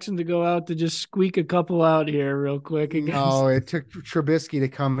Lamar Jackson to go out to just squeak a couple out here real quick. No, it took Trubisky to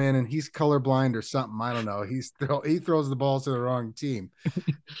come in, and he's colorblind or something. I don't know. He throws the balls to the wrong team.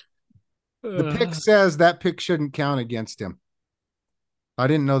 The pick says that pick shouldn't count against him. I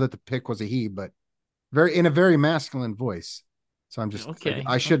didn't know that the pick was a he, but in a very masculine voice. So I'm just okay.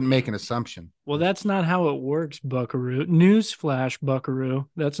 I shouldn't make an assumption. Well, that's not how it works, Buckaroo. Newsflash, Buckaroo.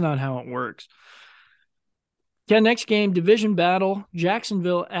 That's not how it works. Okay, next game, division battle,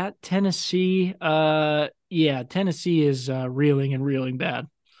 Jacksonville at Tennessee. Tennessee is reeling and reeling bad.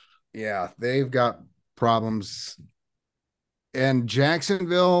 Yeah, they've got problems. And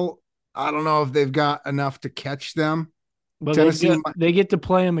Jacksonville, I don't know if they've got enough to catch them. Well, Tennessee, they get to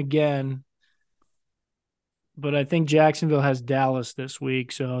play them again. but I think Jacksonville has Dallas this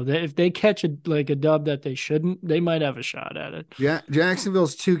week. So if they catch a dub that they shouldn't, they might have a shot at it. Yeah,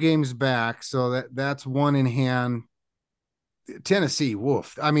 Jacksonville's 2 games back, so that's one in hand. Tennessee,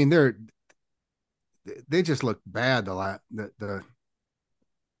 woof. I mean, they just look bad the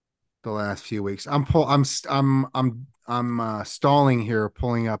last few weeks. I'm stalling here,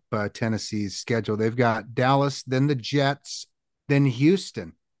 pulling up Tennessee's schedule. They've got Dallas, then the Jets, then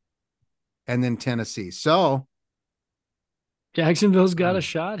Houston, and then Tennessee. So Jacksonville's got a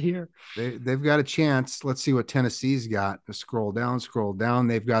shot here. they've got a chance. Let's see what Tennessee's got. Scroll down.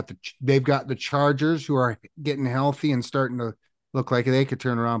 They've got the Chargers, who are getting healthy and starting to look like they could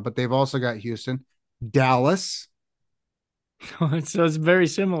turn around, but they've also got Houston, Dallas. So it's very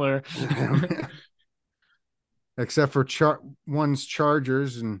similar. Except for one's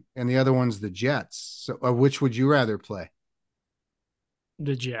Chargers and the other one's the Jets. So which would you rather play?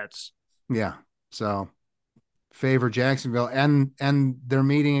 The Jets. Yeah. So favor Jacksonville, and their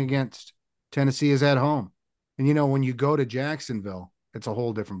meeting against Tennessee is at home. And when you go to Jacksonville, it's a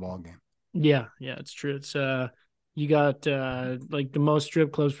whole different ballgame. Yeah, it's true. It's you got like the most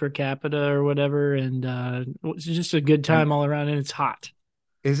strip clubs per capita or whatever, and it's just a good time all around, and it's hot.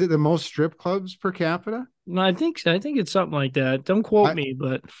 Is it the most strip clubs per capita? No, I think it's something like that. Don't quote me,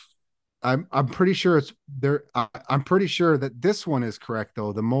 but I'm pretty sure it's there. I'm pretty sure that this one is correct,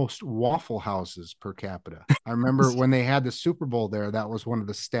 though. The most Waffle Houses per capita. I remember when they had the Super Bowl there, that was one of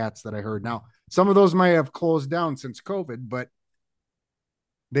the stats that I heard. Now, some of those might have closed down since COVID, but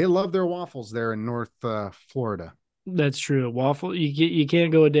they love their waffles there in North Florida. That's true. Waffle, you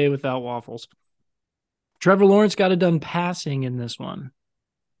can't go a day without waffles. Trevor Lawrence got it done passing in this one.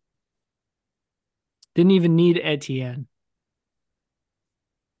 Didn't even need Etienne.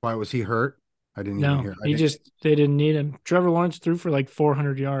 Why was he hurt? I didn't even hear. They didn't need him. Trevor Lawrence threw for like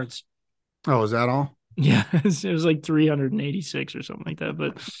 400 yards. Oh, is that all? Yeah, it was like 386 or something like that.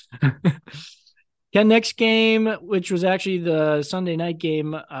 But yeah, next game, which was actually the Sunday night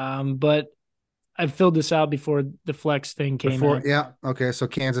game, but I filled this out before the flex thing came out. Yeah. Okay. So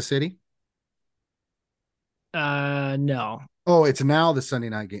Kansas City? No. Oh, it's now the Sunday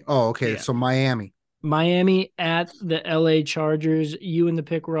night game. Oh, okay. Yeah. So Miami at the LA Chargers. You and the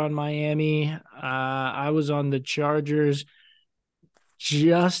pick were on Miami. I was on the Chargers.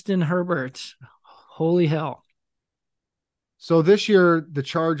 Justin Herbert. Holy hell. So this year, the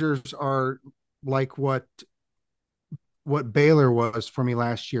Chargers are like what Baylor was for me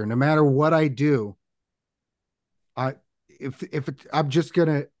last year. No matter what I do, I'm just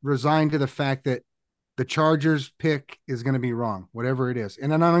gonna resign to the fact that the Chargers pick is going to be wrong, whatever it is, and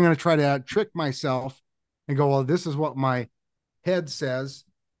then I'm going to try to trick myself and go, well, this is what my head says,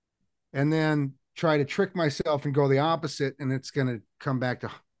 and then try to trick myself and go the opposite, and it's going to come back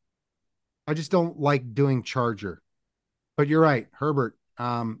to. I just don't like doing Charger, but you're right, Herbert.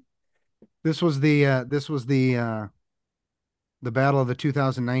 This was the battle of the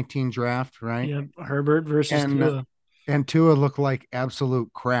 2019 draft, right? Yeah, Herbert versus Tua. And Tua looked like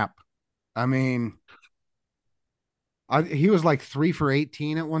absolute crap. I mean, he was like 3 for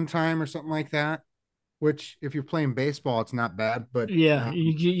 18 at one time or something like that, which if you're playing baseball, it's not bad, but yeah,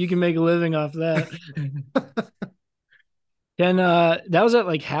 you can make a living off that. And that was at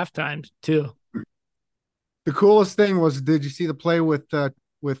like halftime too. The coolest thing was, did you see the play with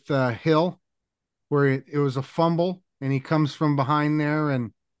Hill where it was a fumble and he comes from behind there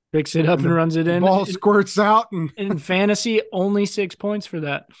and picks it up and runs it in. Ball squirts out, and in fantasy, only 6 points for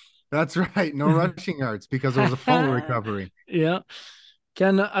that. That's right. No rushing yards because it was a fumble recovery. Yeah.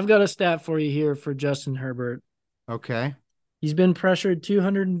 Ken, I've got a stat for you here for Justin Herbert. Okay. He's been pressured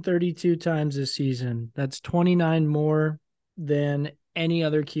 232 times this season. That's 29 more than any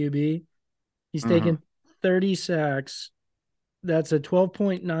other QB. He's taken 30 sacks. That's a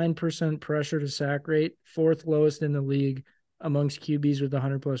 12.9% pressure to sack rate, fourth lowest in the league amongst QBs with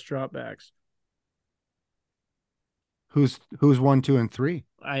 100 plus dropbacks. Who's 1, 2, and 3?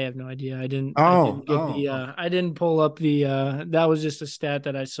 I have no idea. I didn't pull up the that was just a stat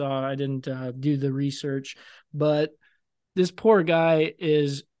that I saw. I didn't do the research, but this poor guy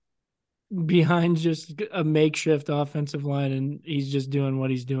is behind just a makeshift offensive line, and he's just doing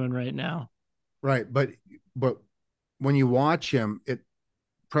what he's doing right now. Right, but when you watch him,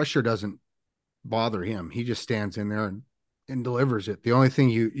 pressure doesn't bother him. He just stands in there and delivers it. The only thing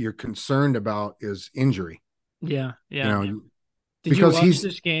you're concerned about is injury. Yeah. Did because you watch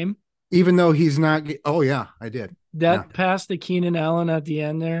this game? Even though he's not. Oh yeah, I did. That pass to Keenan Allen at the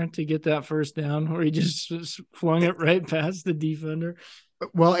end there to get that first down, where he just flung it right past the defender.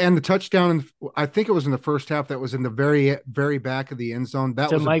 Well, and the touchdown, I think it was in the first half that was in the very, very back of the end zone. That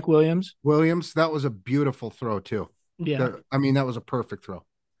To was a Mike Williams. Williams. That was a beautiful throw too. Yeah. I mean, that was a perfect throw.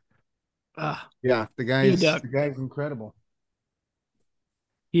 Ah, Yeah, he a duck. the guy's incredible.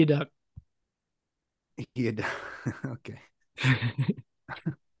 He a duck. He had, okay.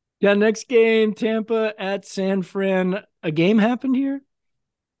 Yeah, next game, Tampa at San Fran. A game happened here?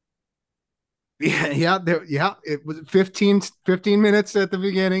 Yeah. It was 15 minutes at the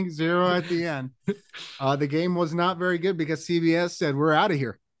beginning, 0 at the end. The game was not very good because CBS said we're out of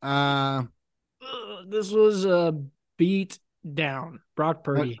here. This was a beat down. Brock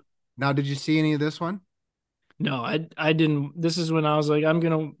Purdy. Now, did you see any of this one? No, I didn't. This is when I was like, I'm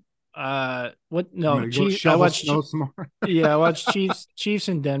gonna what no, I'm gonna go Chiefs. I shovel watched snow some more. yeah, I watched Chiefs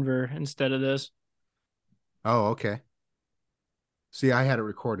in Denver instead of this. Oh, okay. See, I had it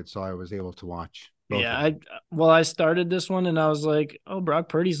recorded, so I was able to watch both Yeah, of them. I started this one and I was like, oh, Brock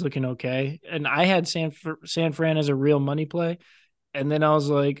Purdy's looking okay, and I had San Fran as a real money play, and then I was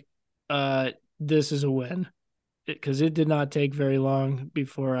like, this is a win, because it did not take very long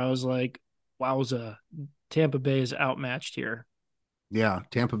before I was like, wowza, Tampa Bay is outmatched here. Yeah,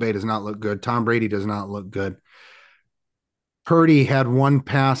 Tampa Bay does not look good. Tom Brady does not look good. Purdy had one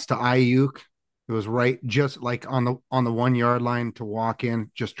pass to Ayuk. It was right just like on the 1 yard line to walk in,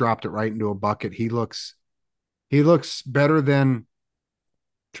 just dropped it right into a bucket. He looks better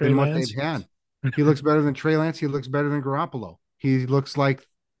Trey than what Lance. they've had. He looks better than Trey Lance. He looks better than Garoppolo. He looks like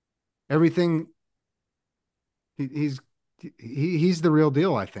everything. He's the real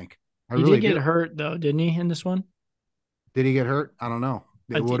deal, I think. I He really did get do. hurt though, didn't he, in this one? Did he get hurt? I don't know.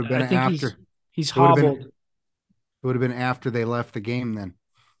 It would have been I think after. he's It would have been. hobbled. It would have been after they left the game. Then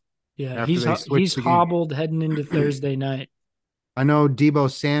Yeah, after they he's switched the game. hobbled heading into Thursday night. I know Debo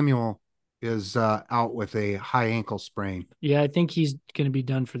Samuel is out with a high ankle sprain. Yeah, I think he's going to be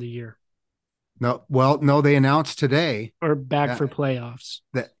done for the year No, they announced today or back that, for playoffs.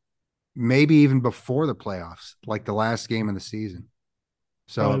 that maybe even before the playoffs, like the last game of the season.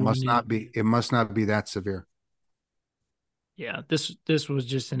 So Probably it must wouldn't not even- be. It must not be that severe. Yeah, this was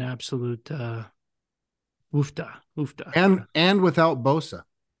just an absolute woofda. And without Bosa.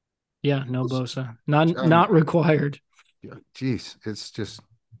 Yeah, no Bosa. Not Um, not required. Geez, it's just.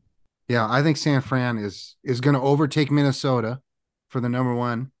 Yeah, I think San Fran is going to overtake Minnesota for the number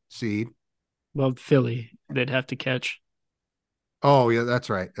 1 seed. Well, Philly, they'd have to catch. Oh yeah, that's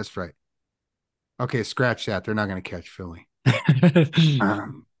right. That's right. Okay, scratch that. They're not going to catch Philly.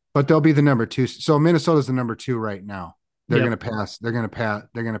 But they'll be the number 2. So Minnesota's the number 2 right now. They're Yep. going to pass. They're going to pass.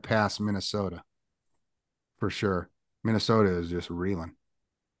 They're going to pass Minnesota for sure. Minnesota is just reeling.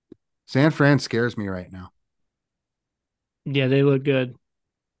 San Fran scares me right now. Yeah, they look good.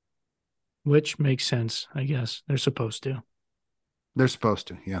 Which makes sense, I guess. They're supposed to. They're supposed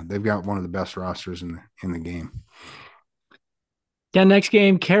to. Yeah, they've got one of the best rosters in the game. Yeah, next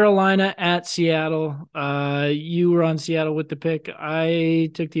game, Carolina at Seattle. You were on Seattle with the pick.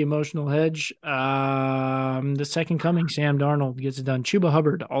 I took the emotional hedge. The second coming, Sam Darnold gets it done. Chuba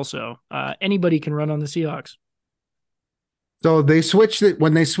Hubbard also. Anybody can run on the Seahawks. So they switched it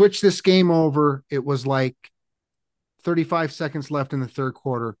when they switched this game over. It was like 35 seconds left in the third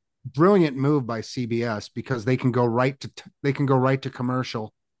quarter. Brilliant move by CBS because they can go right to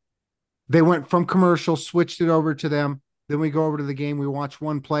commercial. They went from commercial, switched it over to them. Then we go over to the game. We watch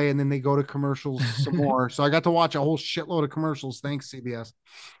one play, and then they go to commercials some more. So I got to watch a whole shitload of commercials. Thanks, CBS.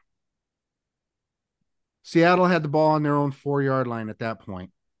 Seattle had the ball on their own 4-yard line at that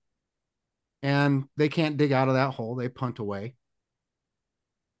point, and they can't dig out of that hole. They punt away.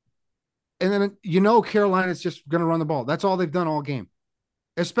 And then, Carolina's just going to run the ball. That's all they've done all game,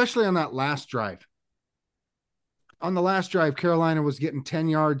 especially on that last drive. On the last drive, Carolina was getting 10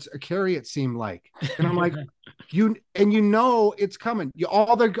 yards a carry, it seemed like. And I'm like, it's coming.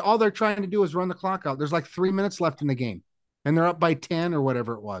 All they're trying to do is run the clock out. There's like 3 minutes left in the game, and they're up by 10 or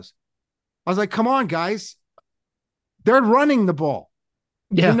whatever it was. I was like, come on, guys. They're running the ball.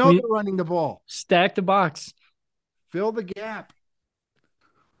 Yeah, they're running the ball. Stack the box. Fill the gap.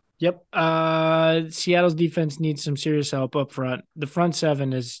 Yep. Seattle's defense needs some serious help up front. The front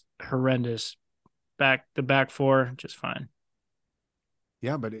seven is horrendous. The back four, just fine.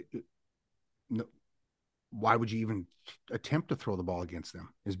 Yeah, but no, why would you even attempt to throw the ball against them?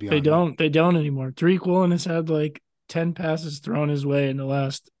 Is beyond me. They don't anymore. Tariq Woolen has had like 10 passes thrown his way in the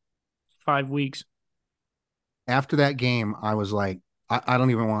last 5 weeks. After that game, I was like, I don't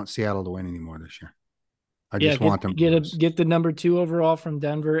even want Seattle to win anymore this year. I just want them to get the number 2 overall from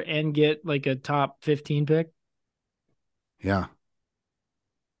Denver and get like a top 15 pick. Yeah.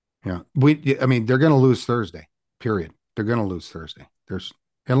 Yeah. They're going to lose Thursday, period. They're going to lose Thursday. There's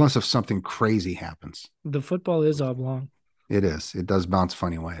unless if something crazy happens. The football is oblong. It is. It does bounce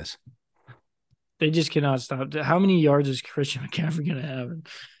funny ways. They just cannot stop. How many yards is Christian McCaffrey going to have?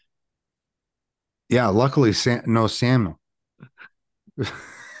 Yeah, luckily no Samuel.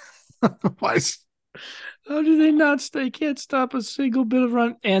 Why? How do they not stay? Can't stop a single bit of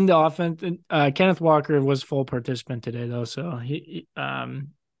run. And the offense. Kenneth Walker was full participant today, though, so he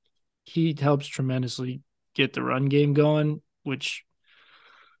helps tremendously get the run game going. Which,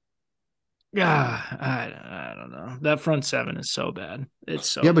 I don't know. That front seven is so bad. It's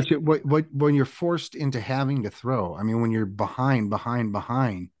so yeah, bad. but when you're forced into having to throw, I mean, when you're behind,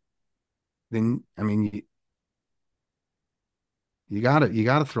 then I mean, you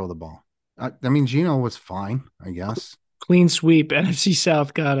gotta throw the ball. I mean, Gino was fine, I guess. Clean sweep. NFC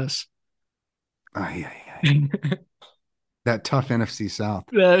South got us. That tough NFC South.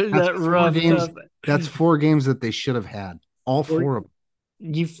 that rough games. tough. That's 4 games that they should have had. All 4 of them.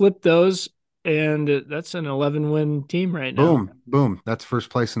 You flip those, and that's an 11-win team right now. Boom, boom. That's first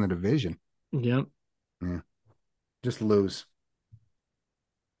place in the division. Yep. Yeah. Just lose.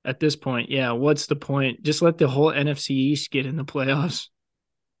 At this point, yeah. What's the point? Just let the whole NFC East get in the playoffs.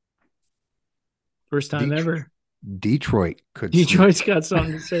 First time ever. Detroit could. Detroit's got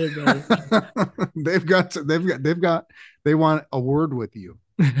something to say about it. They want a word with you.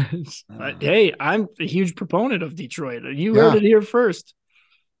 Hey, I'm a huge proponent of Detroit. You heard it here first.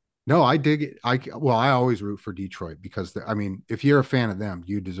 No, I dig it. I always root for Detroit because I mean, if you're a fan of them,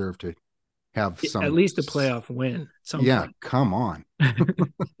 you deserve to have some at least a playoff win. Yeah, come on.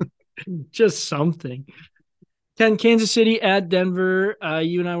 Just something. 10 Kansas City at Denver.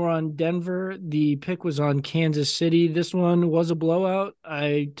 You and I were on Denver. The pick was on Kansas City. This one was a blowout.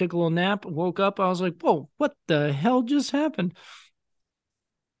 I took a little nap, woke up. I was like, whoa, what the hell just happened?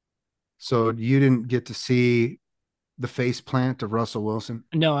 So you didn't get to see the face plant of Russell Wilson?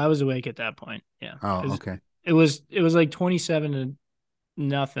 No, I was awake at that point. Yeah. Oh, okay. It was like 27-0.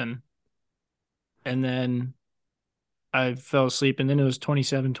 And then I fell asleep, and then it was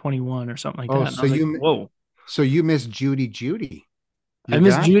 27-21 or something like that. So whoa. So you missed Judy. I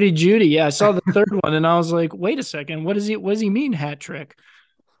missed Judy. Yeah, I saw the third one, and I was like, "Wait a second, what does he mean hat trick?"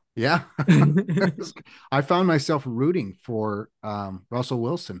 Yeah, I found myself rooting for Russell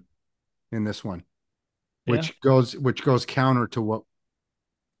Wilson in this one, which goes counter to what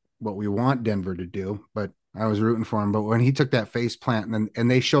we want Denver to do. But I was rooting for him. But when he took that face plant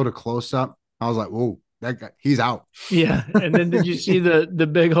and they showed a close up, I was like, "Whoa, that guy, he's out." Yeah, and then did you see the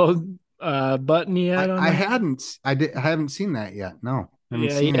big old button he had on? I haven't seen that yet. No, I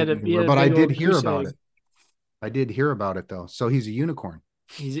haven't seen it, but I did hear about it. I did hear about it though. So he's a unicorn.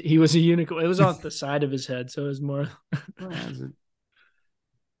 He was a unicorn. It was on the side of his head, so it was more.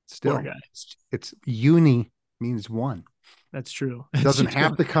 Still, it's uni means one. That's true. It doesn't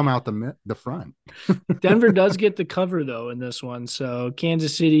have to come out the front. Denver does get the cover though in this one, so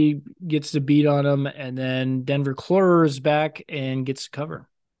Kansas City gets the beat on them, and then Denver claws back and gets the cover.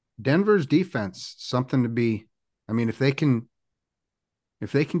 Denver's defense, something to be. I mean, if they can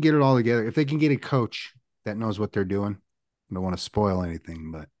get it all together, if they can get a coach that knows what they're doing, I don't want to spoil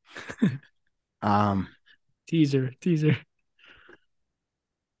anything, but teaser.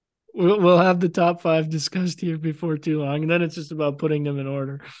 We'll have the top 5 discussed here before too long, and then it's just about putting them in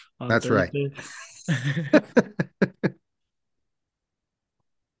order. That's Thursday. Right.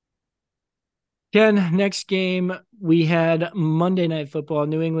 Ken, next game we had Monday Night Football,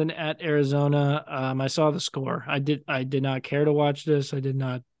 New England at Arizona. I saw the score. I did not care to watch this. I did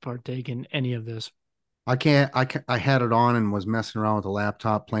not partake in any of this. I had it on and was messing around with the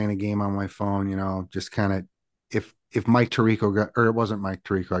laptop, playing a game on my phone. Just kind of if Mike Tirico got, or it wasn't Mike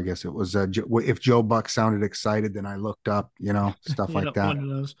Tirico, I guess it was if Joe Buck sounded excited, then I looked up, stuff like that. One of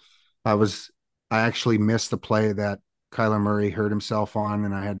those. I actually missed the play that Kyler Murray hurt himself on,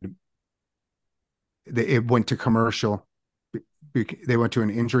 and it went to commercial. They went to an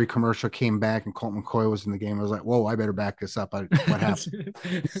injury commercial, came back, and Colt McCoy was in the game. I was like, whoa, I better back this up. What happened?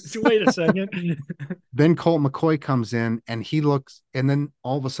 Wait a second. Then Colt McCoy comes in, and he looks, and then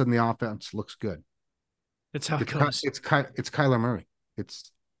all of a sudden the offense looks good. That's how it goes. It's Kyler Murray.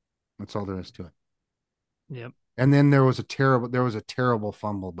 That's all there is to it. Yep. And then there was a terrible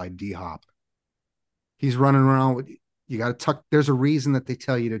fumble by D-Hop. He's running around with, you got to tuck. There's a reason that they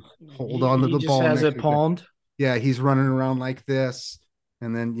tell you to hold on to the ball. He just has it palmed. Yeah, he's running around like this,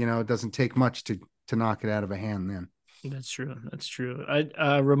 and then it doesn't take much to knock it out of a hand. Then that's true.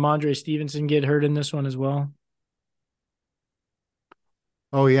 Ramondre Stevenson get hurt in this one as well.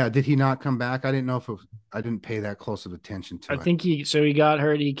 Oh yeah, did he not come back? I didn't know if it was, I didn't pay that close of attention I to it. think he got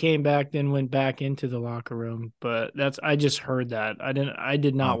hurt. He came back, then went back into the locker room. But I just heard that. I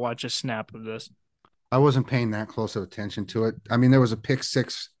did not Oh, watch a snap of this. I wasn't paying that close of attention to it. I mean, there was a pick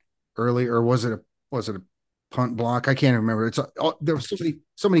six early, or was it a punt block? I can't remember. There were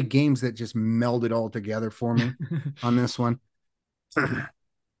so many games that just melded all together for me on this one. Yeah.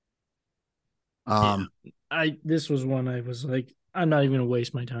 um, This was one I was like, I'm not even gonna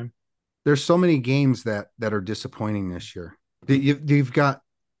waste my time. there's so many games that are disappointing this year. You've got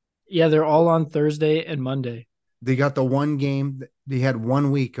Yeah, they're all on Thursday and Monday. they got the one game. They had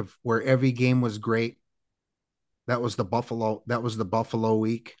 1 week of where every game was great. That was the Buffalo. That was the Buffalo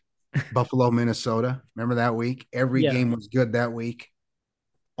week. Buffalo, Minnesota. Remember that week? Every Yeah. game was good that week.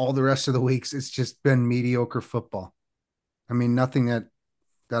 All the rest of the weeks, it's just been mediocre football. I mean, nothing that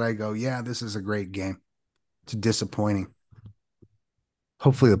I go, yeah, this is a great game. It's disappointing.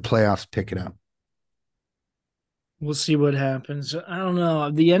 Hopefully, the playoffs pick it up. We'll see what happens. I don't know.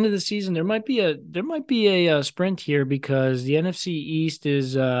 At the end of the season, there might be a sprint here because the NFC East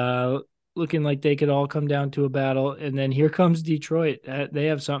is looking like they could all come down to a battle, and then here comes Detroit. They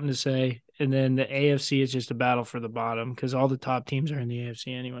have something to say, and then the AFC is just a battle for the bottom because all the top teams are in the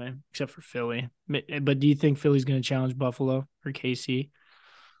AFC anyway, except for Philly. But do you think Philly's going to challenge Buffalo or KC?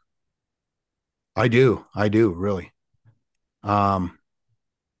 I do, really. Um,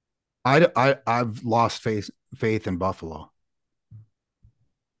 I've lost faith in Buffalo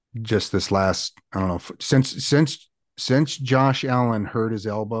just this last, I don't know, since Josh Allen hurt his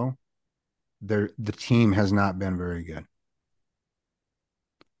elbow, the team has not been very good.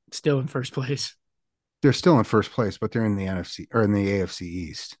 Still in first place. They're still in first place, but they're in the NFC or in the AFC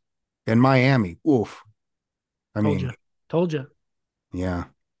East. And Miami, oof. I Told you. mean, Told you. yeah.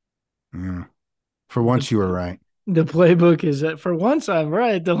 Yeah. For once you were right. The playbook is that for once I'm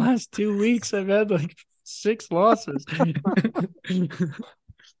right. The last 2 weeks I've had like 6 losses.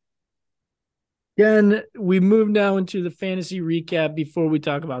 Again, we move now into the fantasy recap before we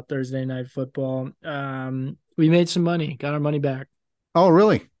talk about Thursday night football. We made some money, got our money back. Oh,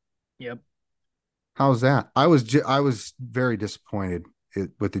 really? Yep. How's that? I was very disappointed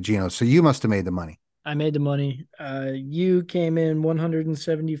with the Geno. So you must have made the money. I made the money. You came in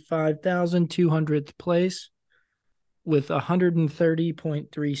 175,200th place with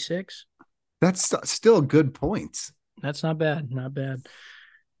 130.36. That's still good points. That's not bad. Not bad.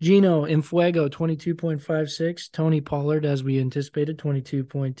 Gino Infuego, 22.56. Tony Pollard, as we anticipated,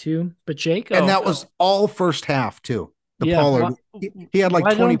 22.2. Pacheco. And that was all first half, too. The Yeah. Pollard. He had like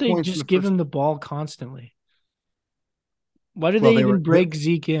Why 20 don't they points. just give him the ball constantly? Why do Well, they even break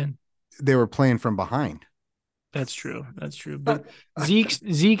Zeke in? they were playing from behind. That's true. That's true. But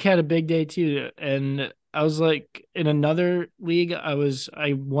Zeke had a big day too. And I was like, in another league, I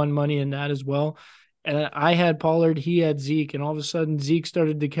won money in that as well. And I had Pollard, he had Zeke, and all of a sudden Zeke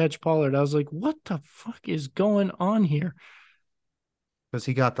started to catch Pollard. I was like, what the fuck is going on here? Because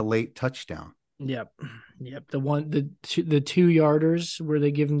he got the late touchdown. Yep. Yep. The 2 yarders where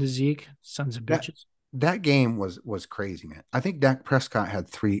they give him to Zeke, sons of bitches. That game was crazy, man. I think Dak Prescott had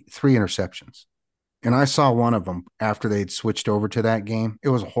three interceptions. And I saw one of them after they'd switched over to that game. It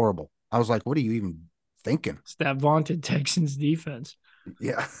was horrible. I was like, what are you even thinking? It's that vaunted Texans defense.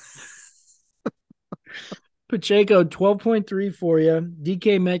 Yeah. Pacheco, 12.3 for you.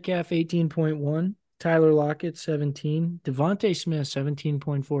 DK Metcalf, 18.1. Tyler Lockett, 17. Devontae Smith,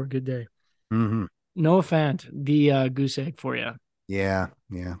 17.4. Good day. Mm-hmm. Noah Fant, the goose egg for you. Yeah.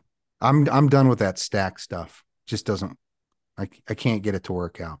 Yeah. I'm done with that stack stuff. Just doesn't, I can't get it to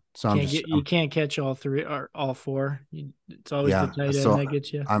work out. So You can't catch all three or all four. It's always the tight end that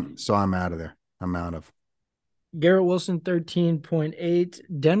gets you. I'm out of there. I'm out of. Garrett Wilson, 13.8.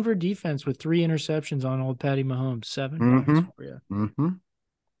 Denver defense with 3 interceptions on old Patty Mahomes, 7 points for you. Mm-hmm.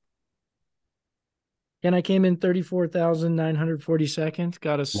 And I came in 34,942nd.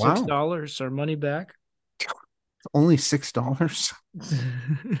 Got us $6, our money back. Only $6.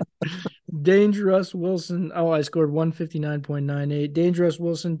 Dangerous Wilson. Oh, I scored 159.98. Dangerous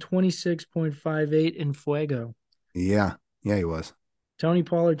Wilson, 26.58 in Fuego. Yeah. Yeah, he was. Tony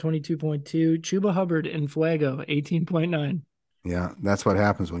Pollard, 22.2. Chuba Hubbard in Fuego, 18.9. Yeah, that's what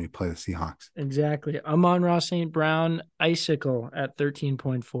happens when you play the Seahawks. Exactly. Amon-Ra St. Brown, Icicle at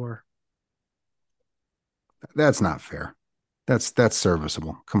 13.4. That's not fair. That's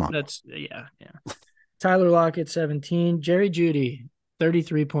serviceable. Come on. Yeah. Tyler Lockett, 17. Jerry Jeudy,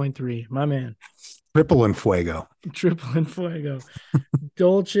 33.3. My man. Triple in Fuego. Triple in Fuego.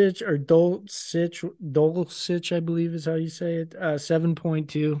 Dulcich, I believe is how you say it.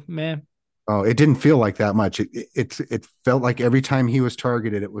 7.2. Man. Oh, it didn't feel like that much. It felt like every time he was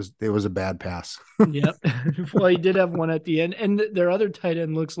targeted, it was a bad pass. Yep. Well, he did have one at the end, and their other tight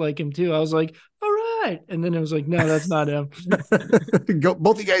end looks like him too. I was like, all right. And then it was like, no, that's not him. Go,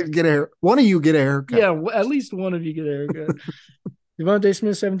 both of you guys get a hair. One of you get a haircut. Yeah, at least one of you get a haircut. Devontae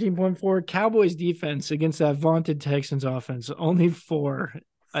Smith, 17.4. Cowboys defense against that vaunted Texans offense, only 4.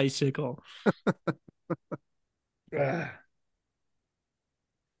 Icicle.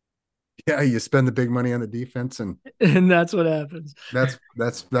 Yeah, you spend the big money on the defense, and that's what happens.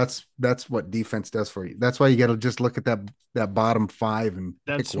 That's what defense does for you. That's why you got to just look at that bottom 5 and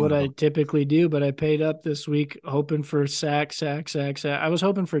that's what I typically do. But I paid up this week hoping for sack. I was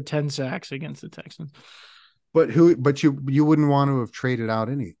hoping for 10 sacks against the Texans. But you wouldn't want to have traded out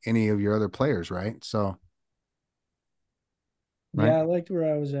any of your other players, right? So right? Yeah, I liked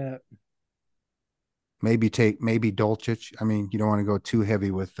where I was at. Maybe Dulcich. I mean, you don't want to go too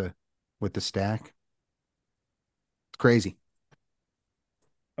heavy with the stack. It's crazy.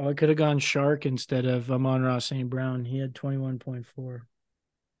 Oh, I could have gone Shark instead of Amon-Ra St. Brown. He had 21.4.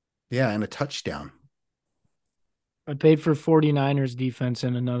 Yeah, and a touchdown. I paid for 49ers defense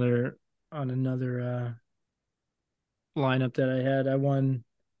and another lineup that I had. I won.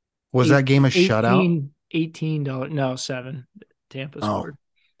 Was that game a shutout? $18. No, 7. Tampa scored.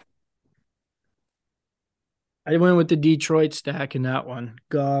 I went with the Detroit stack in that one.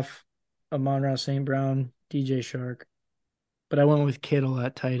 Goff, Amon-Ra St. Brown, DJ Shark. But I went with Kittle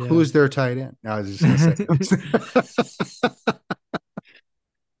at tight end. Who's their tight end? No, I was just going to say.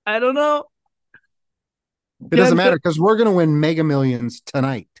 I don't know. It doesn't matter because we're going to win Mega Millions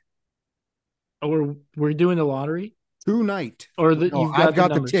tonight. Oh, we're doing the lottery? Tonight. Or I've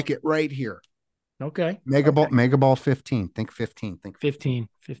got the ticket right here. Okay. Mega Ball 15. Think 15.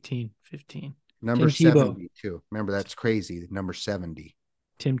 15. Number 72. Remember, that's crazy. Number 70.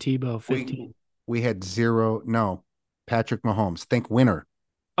 Tim Tebow, 15. We had 0. No. Patrick Mahomes. Think winner.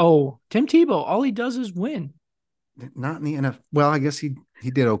 Oh, Tim Tebow. All he does is win. Not in the NFL. Well, I guess he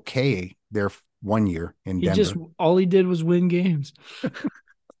did okay there 1 year in Denver. All he did was win games.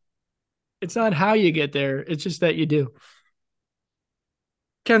 It's not how you get there. It's just that you do.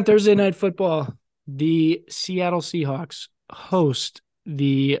 Ken, Thursday Night Football. The Seattle Seahawks host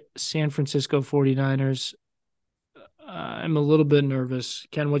the San Francisco 49ers. I'm a little bit nervous.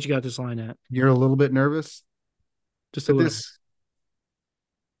 Ken, what you got this line at? You're a little bit nervous? Just a little.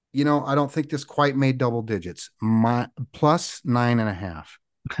 I don't think this quite made double digits. Plus 9.5.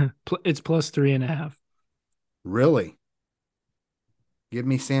 It's plus 3.5. Really? Give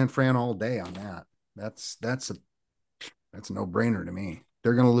me San Fran all day on that. That's a no-brainer to me.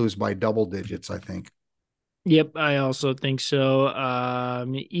 They're going to lose by double digits, I think. Yep, I also think so.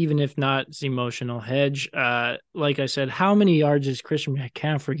 Even if not, it's emotional hedge. Like I said, how many yards is Christian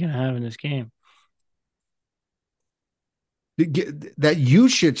McCaffrey going to have in this game? That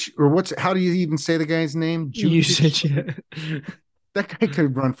Usage, or how do you even say the guy's name? Usage. Yeah. That guy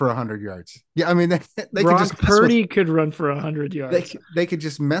could run for 100 yards. Yeah, I mean, they Brock Purdy could run for 100 yards. They could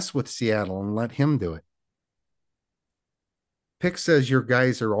just mess with Seattle and let him do it. Pick says your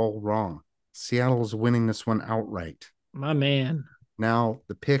guys are all wrong. Seattle is winning this one outright. My man. Now,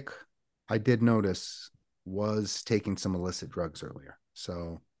 the pick, I did notice, was taking some illicit drugs earlier.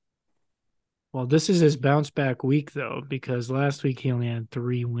 So. Well, this is his bounce back week, though, because last week he only had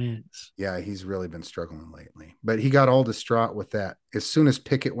 3 wins. Yeah, he's really been struggling lately. But he got all distraught with that. As soon as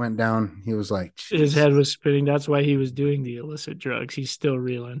Pickett went down, he was like, geez. His head was spinning. That's why he was doing the illicit drugs. He's still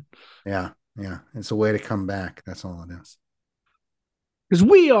reeling. Yeah. It's a way to come back. That's all it is. Because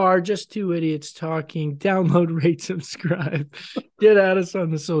we are just 2 idiots talking. Download, rate, subscribe. Get at us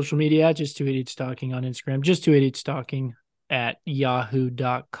on the social media at Just 2 Idiots Talking on Instagram. Just 2 Idiots Talking at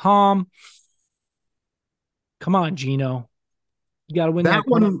yahoo.com. Come on, Gino. You got to win that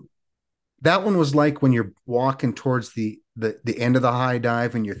one. That one was like when you're walking towards the end of the high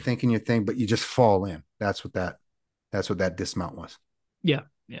dive and you're thinking your thing, but you just fall in. That's what that dismount was. Yeah.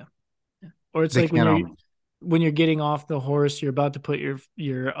 Or it's like when you're getting off the horse, you're about to put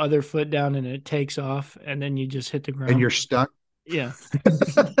your other foot down and it takes off, and then you just hit the ground. And you're stuck? Yeah.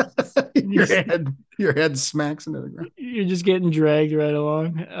 your head smacks into the ground. You're just getting dragged right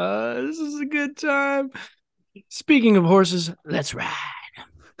along. This is a good time. Speaking of horses, let's ride.